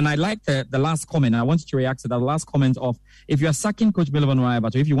 and I like the last comment, I want you to react to that last comment of, if you are sacking Coach Milovan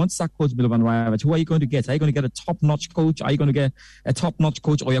Rajevac, or if you want to sack Coach Milovan Rajevac, who are you going to get? Are you going to get a top-notch coach? Are you going to get a top-notch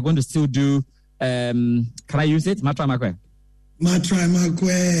coach, or you're going to still do, can I use it? Matra Makwe.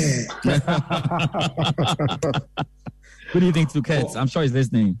 Who do you think to Kets? I'm sure he's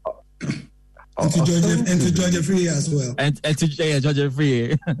listening. And to George Free as well. And to George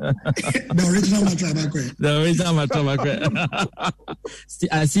Free. The original Matramakwe.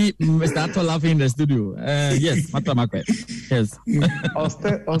 I see Mr. Ato laughing in the studio. Yes, Matramakwe. Yes.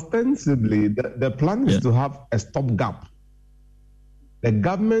 Ostensibly, the plan is to have a stopgap. The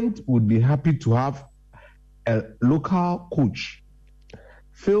government would be happy to have a local coach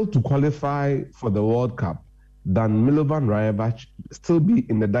fail to qualify for the World Cup than Milovan Rajevac still be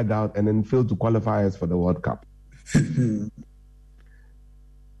in the dugout and then fail to qualify us for the World Cup.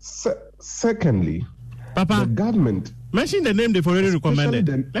 Secondly, Papa, the government... Mention the name they've already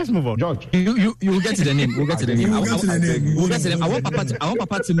recommended. Let's move on. George. You will get to the name. We'll get to the name. I want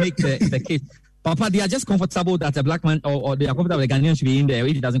Papa to make the case. Papa, they are just comfortable that a black man or they are comfortable that a Ghanaian should be in there.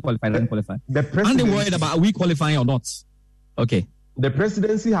 If he doesn't qualify, doesn't qualify. Aren't they worried about are we qualifying or not? Okay. The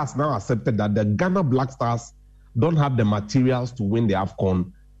presidency has now accepted that the Ghana Black Stars don't have the materials to win the AFCON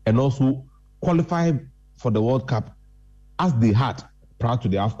and also qualify for the World Cup as they had prior to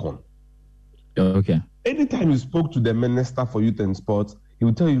the AFCON. Okay. Anytime you spoke to the Minister for Youth and Sports, he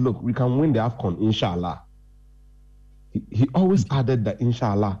would tell you, look, we can win the AFCON, inshallah. He always added that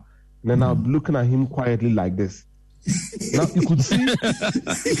inshallah. And then I'll be looking at him quietly like this. Now you could see...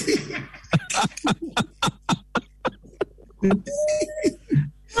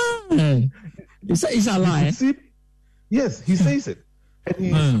 Inshallah. Yes, he says it.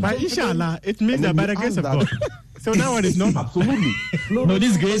 By inshallah, it means that by the grace of God. So now what is not? Absolutely. No,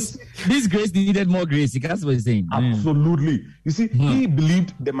 this grace needed more grace. That's what he's saying. Absolutely. You see, he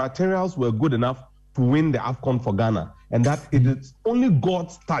believed the materials were good enough to win the AFCON for Ghana, and that it is only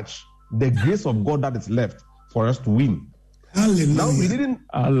God's touch, the grace of God, that is left for us to win. Hallelujah. Now we didn't.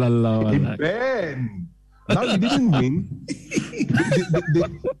 Amen. Now we didn't win.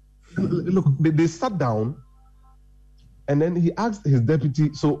 They sat down, and then he asked his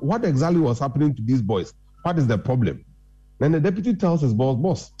deputy, so what exactly was happening to these boys? What is the problem? Then the deputy tells his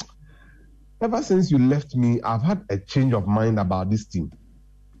boss, ever since you left me, I've had a change of mind about this team.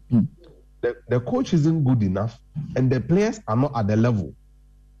 The coach isn't good enough, and the players are not at the level.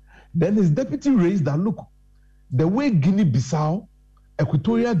 Then his deputy raised that, look, the way Guinea-Bissau,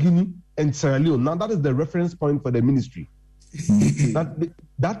 Equatorial Guinea, and Sierra Leone, now that is the reference point for the ministry.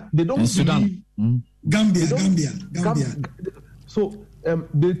 that they don't Sudan. Gambia. So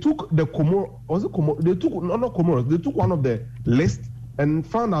they took the Comoros. They took not Comoros. They took one of the list and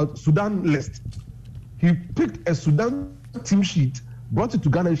found out Sudan list. He picked a Sudan team sheet, brought it to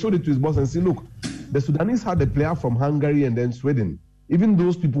Ghana and showed it to his boss and said, look, the Sudanese had a player from Hungary and then Sweden. Even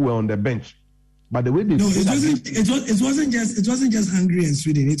those people were on the bench. But the way they it wasn't just Hungary and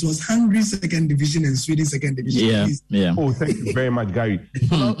Sweden. It was Hungary second division and Sweden second division. Yeah. Oh, thank you very much, Gary.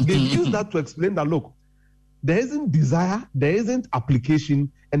 So now they used that to explain that, look, there isn't desire, there isn't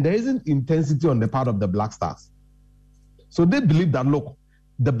application, and there isn't intensity on the part of the Black Stars. So they believe that, look,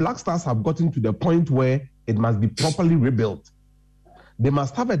 the Black Stars have gotten to the point where it must be properly rebuilt. They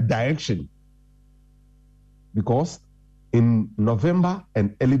must have a direction, because in November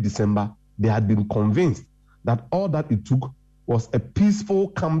and early December, they had been convinced that all that it took was a peaceful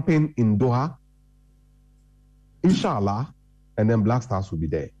campaign in Doha, inshallah, and then Black Stars will be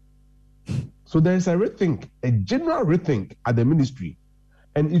there. So there is a rethink, a general rethink at the ministry.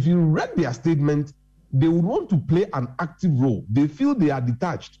 And if you read their statement, they would want to play an active role. They feel they are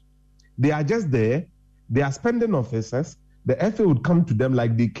detached. They are just there. They are spending officers. The FA would come to them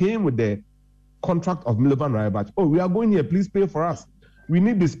like they came with the contract of Milovan Rajevac. Oh, we are going here. Please pay for us. We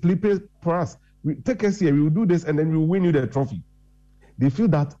need this. Please pay for us. Take us here. We will do this, and then we will win you the trophy. They feel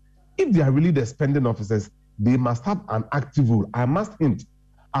that if they are really the spending officers, they must have an active role. I must hint,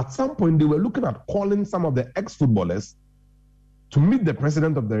 at some point, they were looking at calling some of the ex-footballers to meet the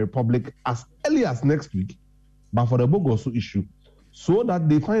President of the Republic as early as next week, but for the Bogoso issue, so that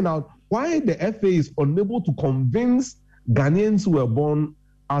they find out why the FA is unable to convince Ghanaians who were born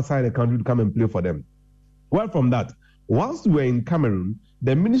outside the country to come and play for them. Well, from that, whilst we were in Cameroon,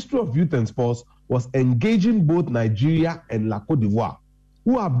 the Ministry of Youth and Sports was engaging both Nigeria and La Côte d'Ivoire,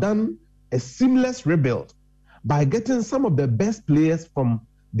 who have done a seamless rebuild by getting some of the best players from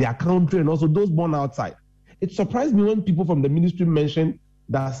their country and also those born outside. It surprised me when people from the ministry mentioned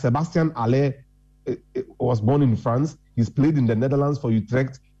that Sebastian Haller was born in France. He's played in the Netherlands for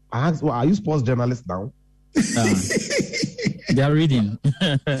Utrecht. I asked, well, are you sports journalists now? They are reading.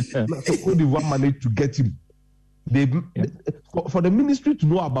 So Cote d'Ivoire managed to get him. For the ministry to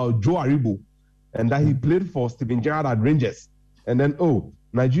know about Joe Aribo and that he played for Steven Gerrard at Rangers, and then,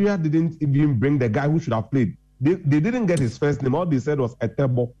 Nigeria didn't even bring the guy who should have played. They didn't get his first name. All they said was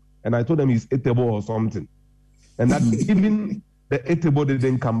Etebo, and I told them he's Etebo or something. And that even the Etebo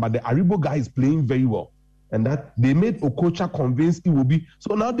didn't come, but the Aribo guy is playing very well. And that they made Okocha convinced he will be.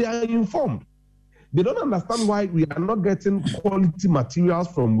 So now they are informed. They don't understand why we are not getting quality materials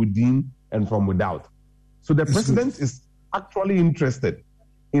from within and from without. So the president is actually interested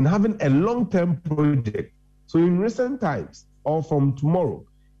in having a long-term project. So in recent times, or from tomorrow,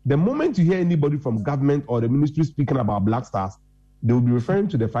 the moment you hear anybody from government or the ministry speaking about Black Stars, they will be referring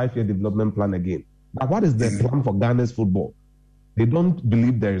to the 5-year development plan again. But what is the plan for Ghana's football? They don't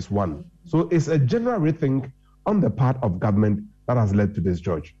believe there is one. So it's a general rethink on the part of government that has led to this,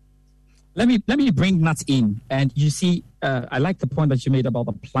 George. Let me bring Nat in. And you see, I like the point that you made about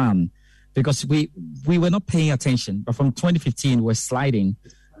the plan, because we were not paying attention. But from 2015, we're sliding.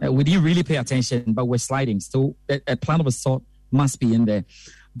 We didn't really pay attention, but we're sliding. So a plan of a sort must be in there.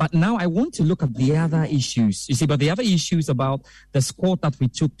 But now I want to look at the other issues. You see, but the other issues about the squad that we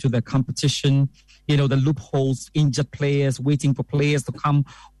took to the competition, the loopholes, injured players, waiting for players to come,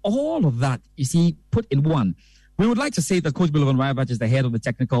 all of that, you see, put in one. We would like to say that Coach Milovan Rajevac is the head of the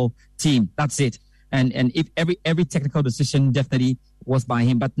technical team. That's it. And if every technical decision definitely was by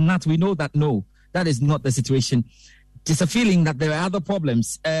him. But Nat, we know that no, that is not the situation. It's a feeling that there are other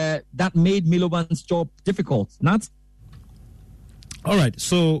problems that made Milovan's job difficult. Nat? All right.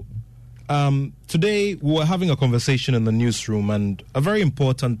 So today we were having a conversation in the newsroom, and a very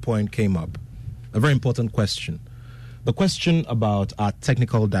important point came up, a very important question. The question about our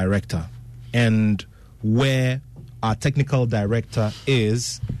technical director and where our technical director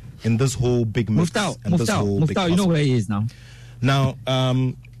is in this whole big mix. Muftau, you know where he is now. Now,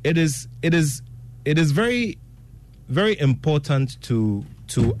 it is very, very important to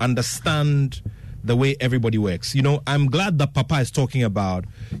understand the way everybody works. I'm glad that Papa is talking about,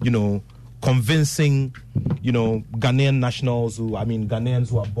 convincing, Ghanaian nationals Ghanaians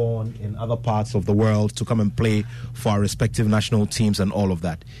who are born in other parts of the world to come and play for our respective national teams and all of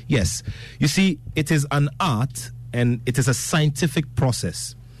that. Yes. You see, it is an art and it is a scientific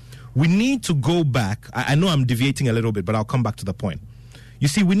process. We need to go back. I know I'm deviating a little bit, but I'll come back to the point. You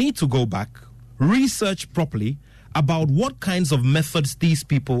see, we need to go back, research properly about what kinds of methods these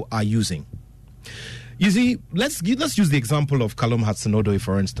people are using. You see, let's use the example of Callum Hudson-Odoi,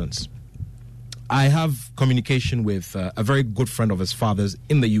 for instance. I have communication with a very good friend of his father's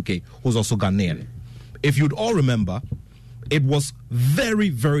in the UK, who's also Ghanaian. If you'd all remember, it was very,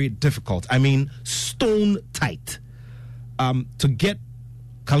 very difficult. Stone tight to get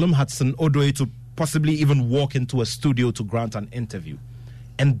Callum Hudson-Odoi to possibly even walk into a studio to grant an interview.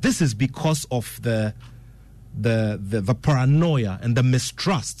 And this is because of the paranoia and the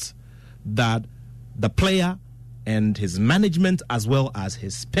mistrust that the player and his management as well as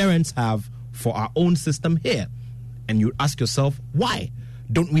his parents have for our own system here. And you ask yourself, why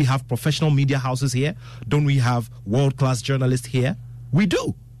Don't we have professional media houses here? Don't we have world-class journalists here? We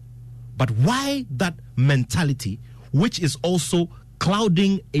do. But why that mentality, which is also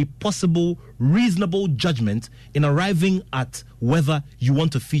clouding a possible reasonable judgment in arriving at whether you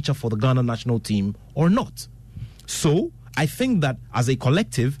want to feature for the Ghana national team or not? So I think that as a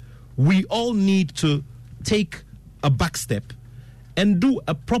collective, we all need to take a back step and do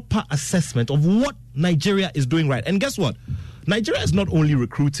a proper assessment of what Nigeria is doing right. And guess what? Nigeria is not only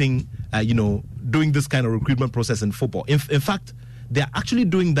recruiting, doing this kind of recruitment process in football. In fact, they're actually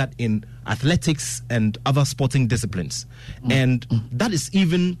doing that in athletics and other sporting disciplines. And that is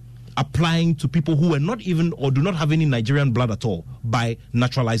even applying to people who are not even or do not have any Nigerian blood at all by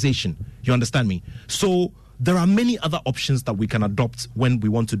naturalization. You understand me? So there are many other options that we can adopt when we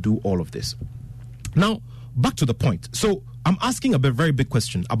want to do all of this. Now, back to the point. So I'm asking a very big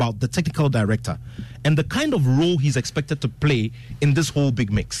question about the technical director and the kind of role he's expected to play in this whole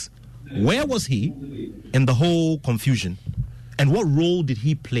big mix. Where was he in the whole confusion? And what role did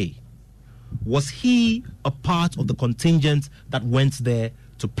he play? Was he a part of the contingent that went there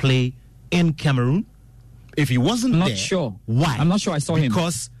to play in Cameroon? If he wasn't I'm not there, sure. Why? I'm not sure I saw him.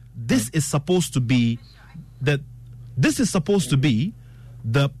 Because this is supposed to be the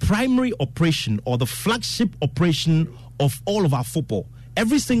primary operation or the flagship operation of all of our football.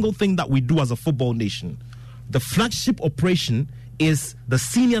 Every single thing that we do as a football nation, the flagship operation is the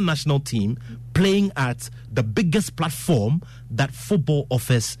senior national team playing at the biggest platform that football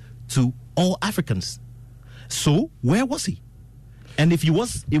offers to all Africans. So where was he? And if he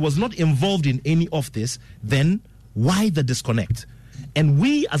was not involved in any of this, then why the disconnect? And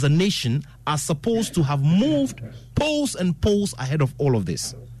we as a nation are supposed to have moved poles and poles ahead of all of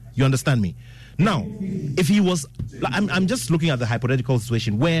this. You understand me? Now, if he was, I'm just looking at the hypothetical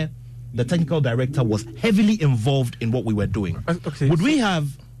situation where the technical director was heavily involved in what we were doing. Okay, would we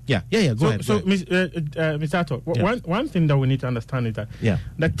have? Go ahead. So, Mr. Ato, one thing that we need to understand is that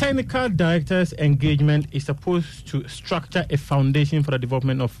the technical director's engagement is supposed to structure a foundation for the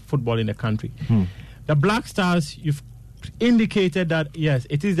development of football in the country. The Black Stars, you've indicated that, yes,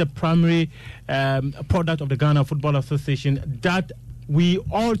 it is the primary product of the Ghana Football Association that we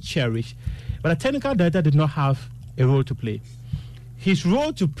all cherish. But the technical director did not have a role to play. His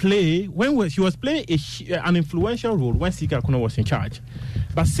role to play, he was playing an influential role when Sika Kuno was in charge.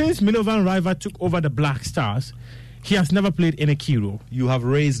 But since Milovan River took over the Black Stars, he has never played any key role. You have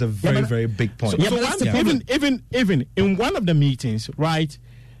raised a very big point. Even in one of the meetings, right,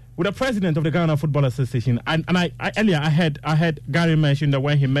 with the president of the Ghana Football Association, and I earlier I had Gary mention that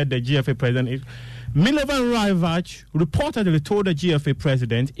when he met the GFA president, Milovan Rajvac reportedly told the GFA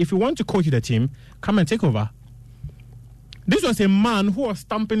president, if you want to coach the team, come and take over. This was a man who was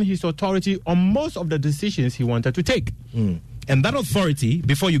stamping his authority on most of the decisions he wanted to take. And that authority,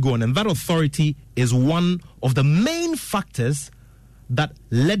 before you go on, and that authority is one of the main factors that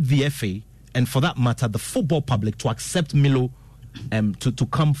led the FA, and for that matter, the football public, to accept Milo to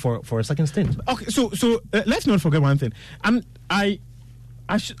come for a second stint. Okay, so let's not forget one thing. I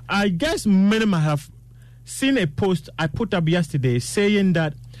guess many might have seen a post I put up yesterday saying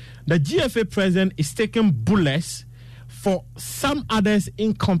that the GFA president is taking bullets for some others'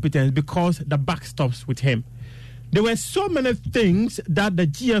 incompetence because the buck stops with him. There were so many things that the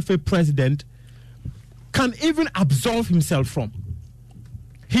GFA president can even absolve himself from.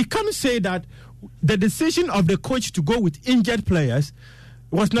 He can't say that the decision of the coach to go with injured players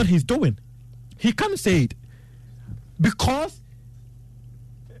was not his doing. He can't say it because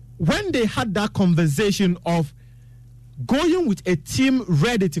when they had that conversation of going with a team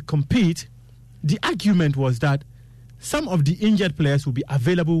ready to compete, the argument was that some of the injured players will be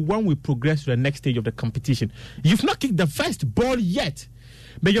available when we progress to the next stage of the competition. You've not kicked the first ball yet,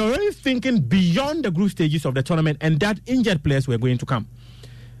 but you're already thinking beyond the group stages of the tournament, and that injured players were going to come.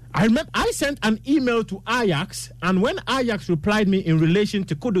 I remember I sent an email to Ajax, and when Ajax replied me in relation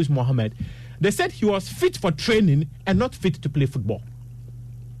to Kudus Mohammed, they said he was fit for training and not fit to play football.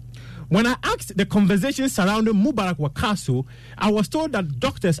 When I asked the conversation surrounding Mubarak Wakaso, I was told that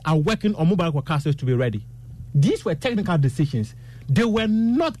doctors are working on Mubarak Wakaso to be ready. These were technical decisions. They were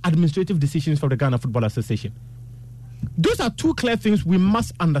not administrative decisions for the Ghana Football Association. Those are two clear things we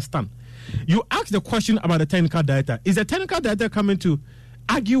must understand. You asked the question about the technical director. Is the technical director coming to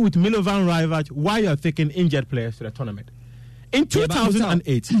argue with Milovan Rajvac why you're taking injured players to the tournament? In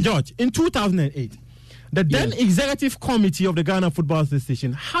 2008, George, in 2008, the then executive committee of the Ghana Football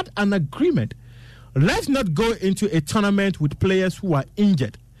Association had an agreement. Let's not go into a tournament with players who are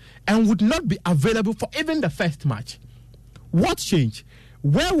injured and would not be available for even the first match. What changed?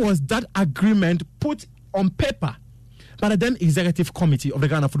 Where was that agreement put on paper? by the then executive committee of the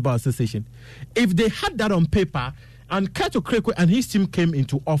Ghana Football Association. If they had that on paper and Kurt Okraku and his team came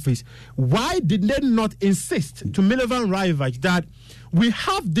into office, why did they not insist to Milovan Rajevac that we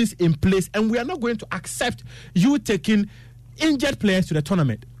have this in place and we are not going to accept you taking injured players to the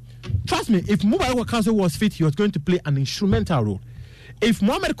tournament? Trust me, if Mubarak Council was fit, he was going to play an instrumental role. If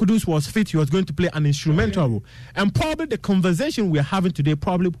Mohamed Kudus was fit, he was going to play an instrumental role. And probably the conversation we are having today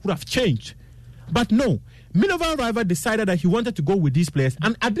probably would have changed. But no, Milovan Rajevac decided that he wanted to go with these players,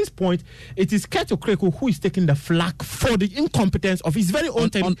 and at this point, it is Kurt Okraku who is taking the flak for the incompetence of his very own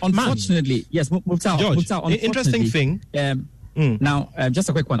team. Unfortunately, yes, Mufta, interesting thing. Now, just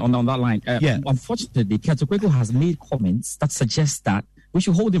a quick one on that line. Unfortunately, Kurt Okraku has made comments that suggest that we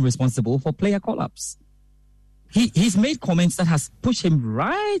should hold him responsible for player call-ups. He's made comments that has pushed him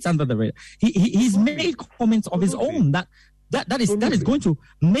right under the radar. He's made comments of his own that is going to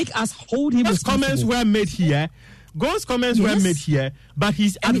make us hold him responsible. Comments were made here. God's comments were made here, but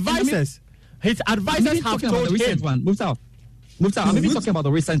his advisors have told him. Mufta, I'm even talking about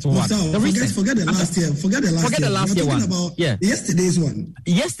the recent one. Forget the last year. Forget the last year one. About yesterday's one.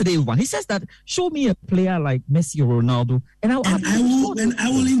 Yesterday's one. He says that show me a player like Messi or Ronaldo, and I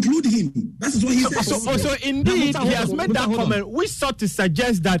will include him. That's what he said. So indeed, he has made that comment, which sought to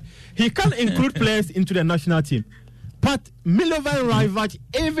suggest that he can include players into the national team. But Milovan Rajevac,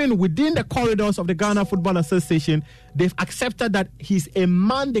 even within the corridors of the Ghana Football Association, they've accepted that he's a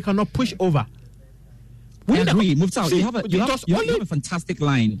man they cannot push over. I agree. Mufta, you have a fantastic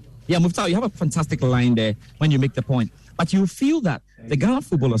line. Yeah, Mufta, you have a fantastic line there when you make the point. But you feel that the Ghana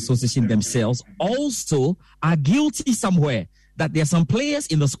Football Association themselves also are guilty somewhere. That there are some players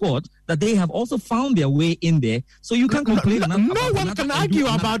in the squad that they have also found their way in there. So you can't complain. No one can argue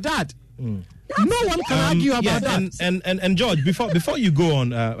about that. No one can argue about that. And George, before you go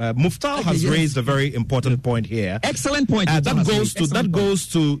on, Mufta has raised a very important point here. Excellent point. That goes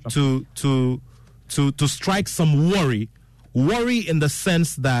to strike some worry in the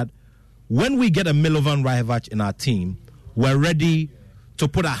sense that when we get a Milovan Rajevac in our team, we're ready to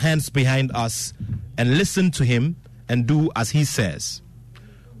put our hands behind us and listen to him and do as he says.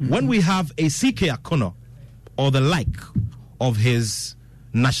 When we have a CK Akono or the like of his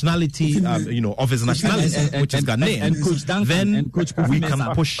nationality, which is Ghanaian, then we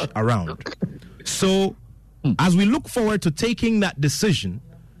can push around. So, as we look forward to taking that decision,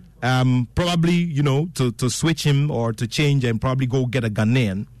 probably, to switch him or to change and probably go get a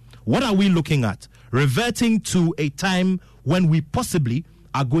Ghanaian, what are we looking at? Reverting to a time when we possibly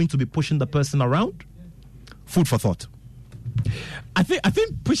are going to be pushing the person around? Food for thought. I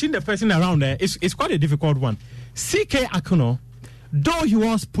think pushing the person around there is quite a difficult one. CK Akono, though he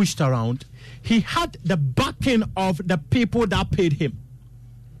was pushed around, he had the backing of the people that paid him.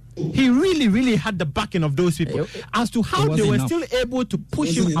 He really, really had the backing of those people. As to how they were still able to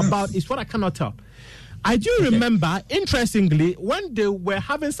push him about is what I cannot tell. I do remember, interestingly, when they were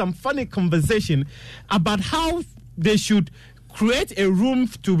having some funny conversation about how they should create a room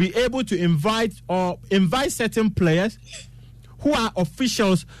to be able to invite certain players who are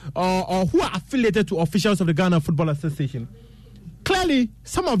officials or who are affiliated to officials of the Ghana Football Association. Clearly,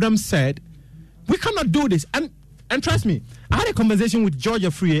 some of them said, we cannot do this. And trust me, I had a conversation with George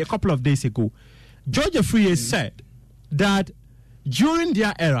Afriyie a couple of days ago. George Afriyie said that during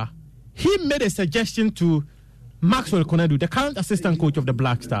their era, he made a suggestion to Maxwell Konadu, the current assistant coach of the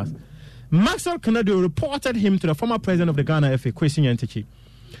Black Stars. Maxwell Konadu reported him to the former president of the Ghana FA, Kwesi Nyantakyi.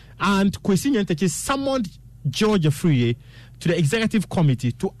 And Kwesi Nyantakyi summoned George Afriyie to the executive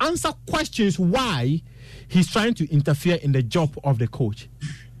committee to answer questions why he's trying to interfere in the job of the coach.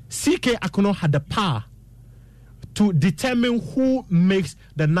 CK Akono had the power to determine who makes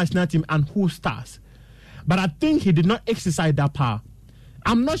the national team and who starts. But I think he did not exercise that power.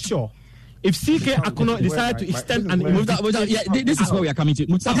 I'm not sure if CK Akono decided to extend and this is where we are coming to.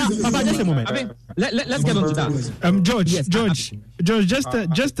 Just a moment. Let's get on to that. George,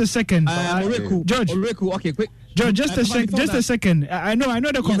 just a second. George, okay, quick. George, just a second. I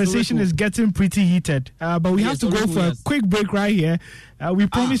know the conversation is getting pretty heated, but we have to go for a quick break right here. We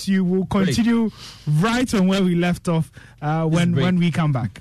promise you we'll continue right on where we left off when we come back.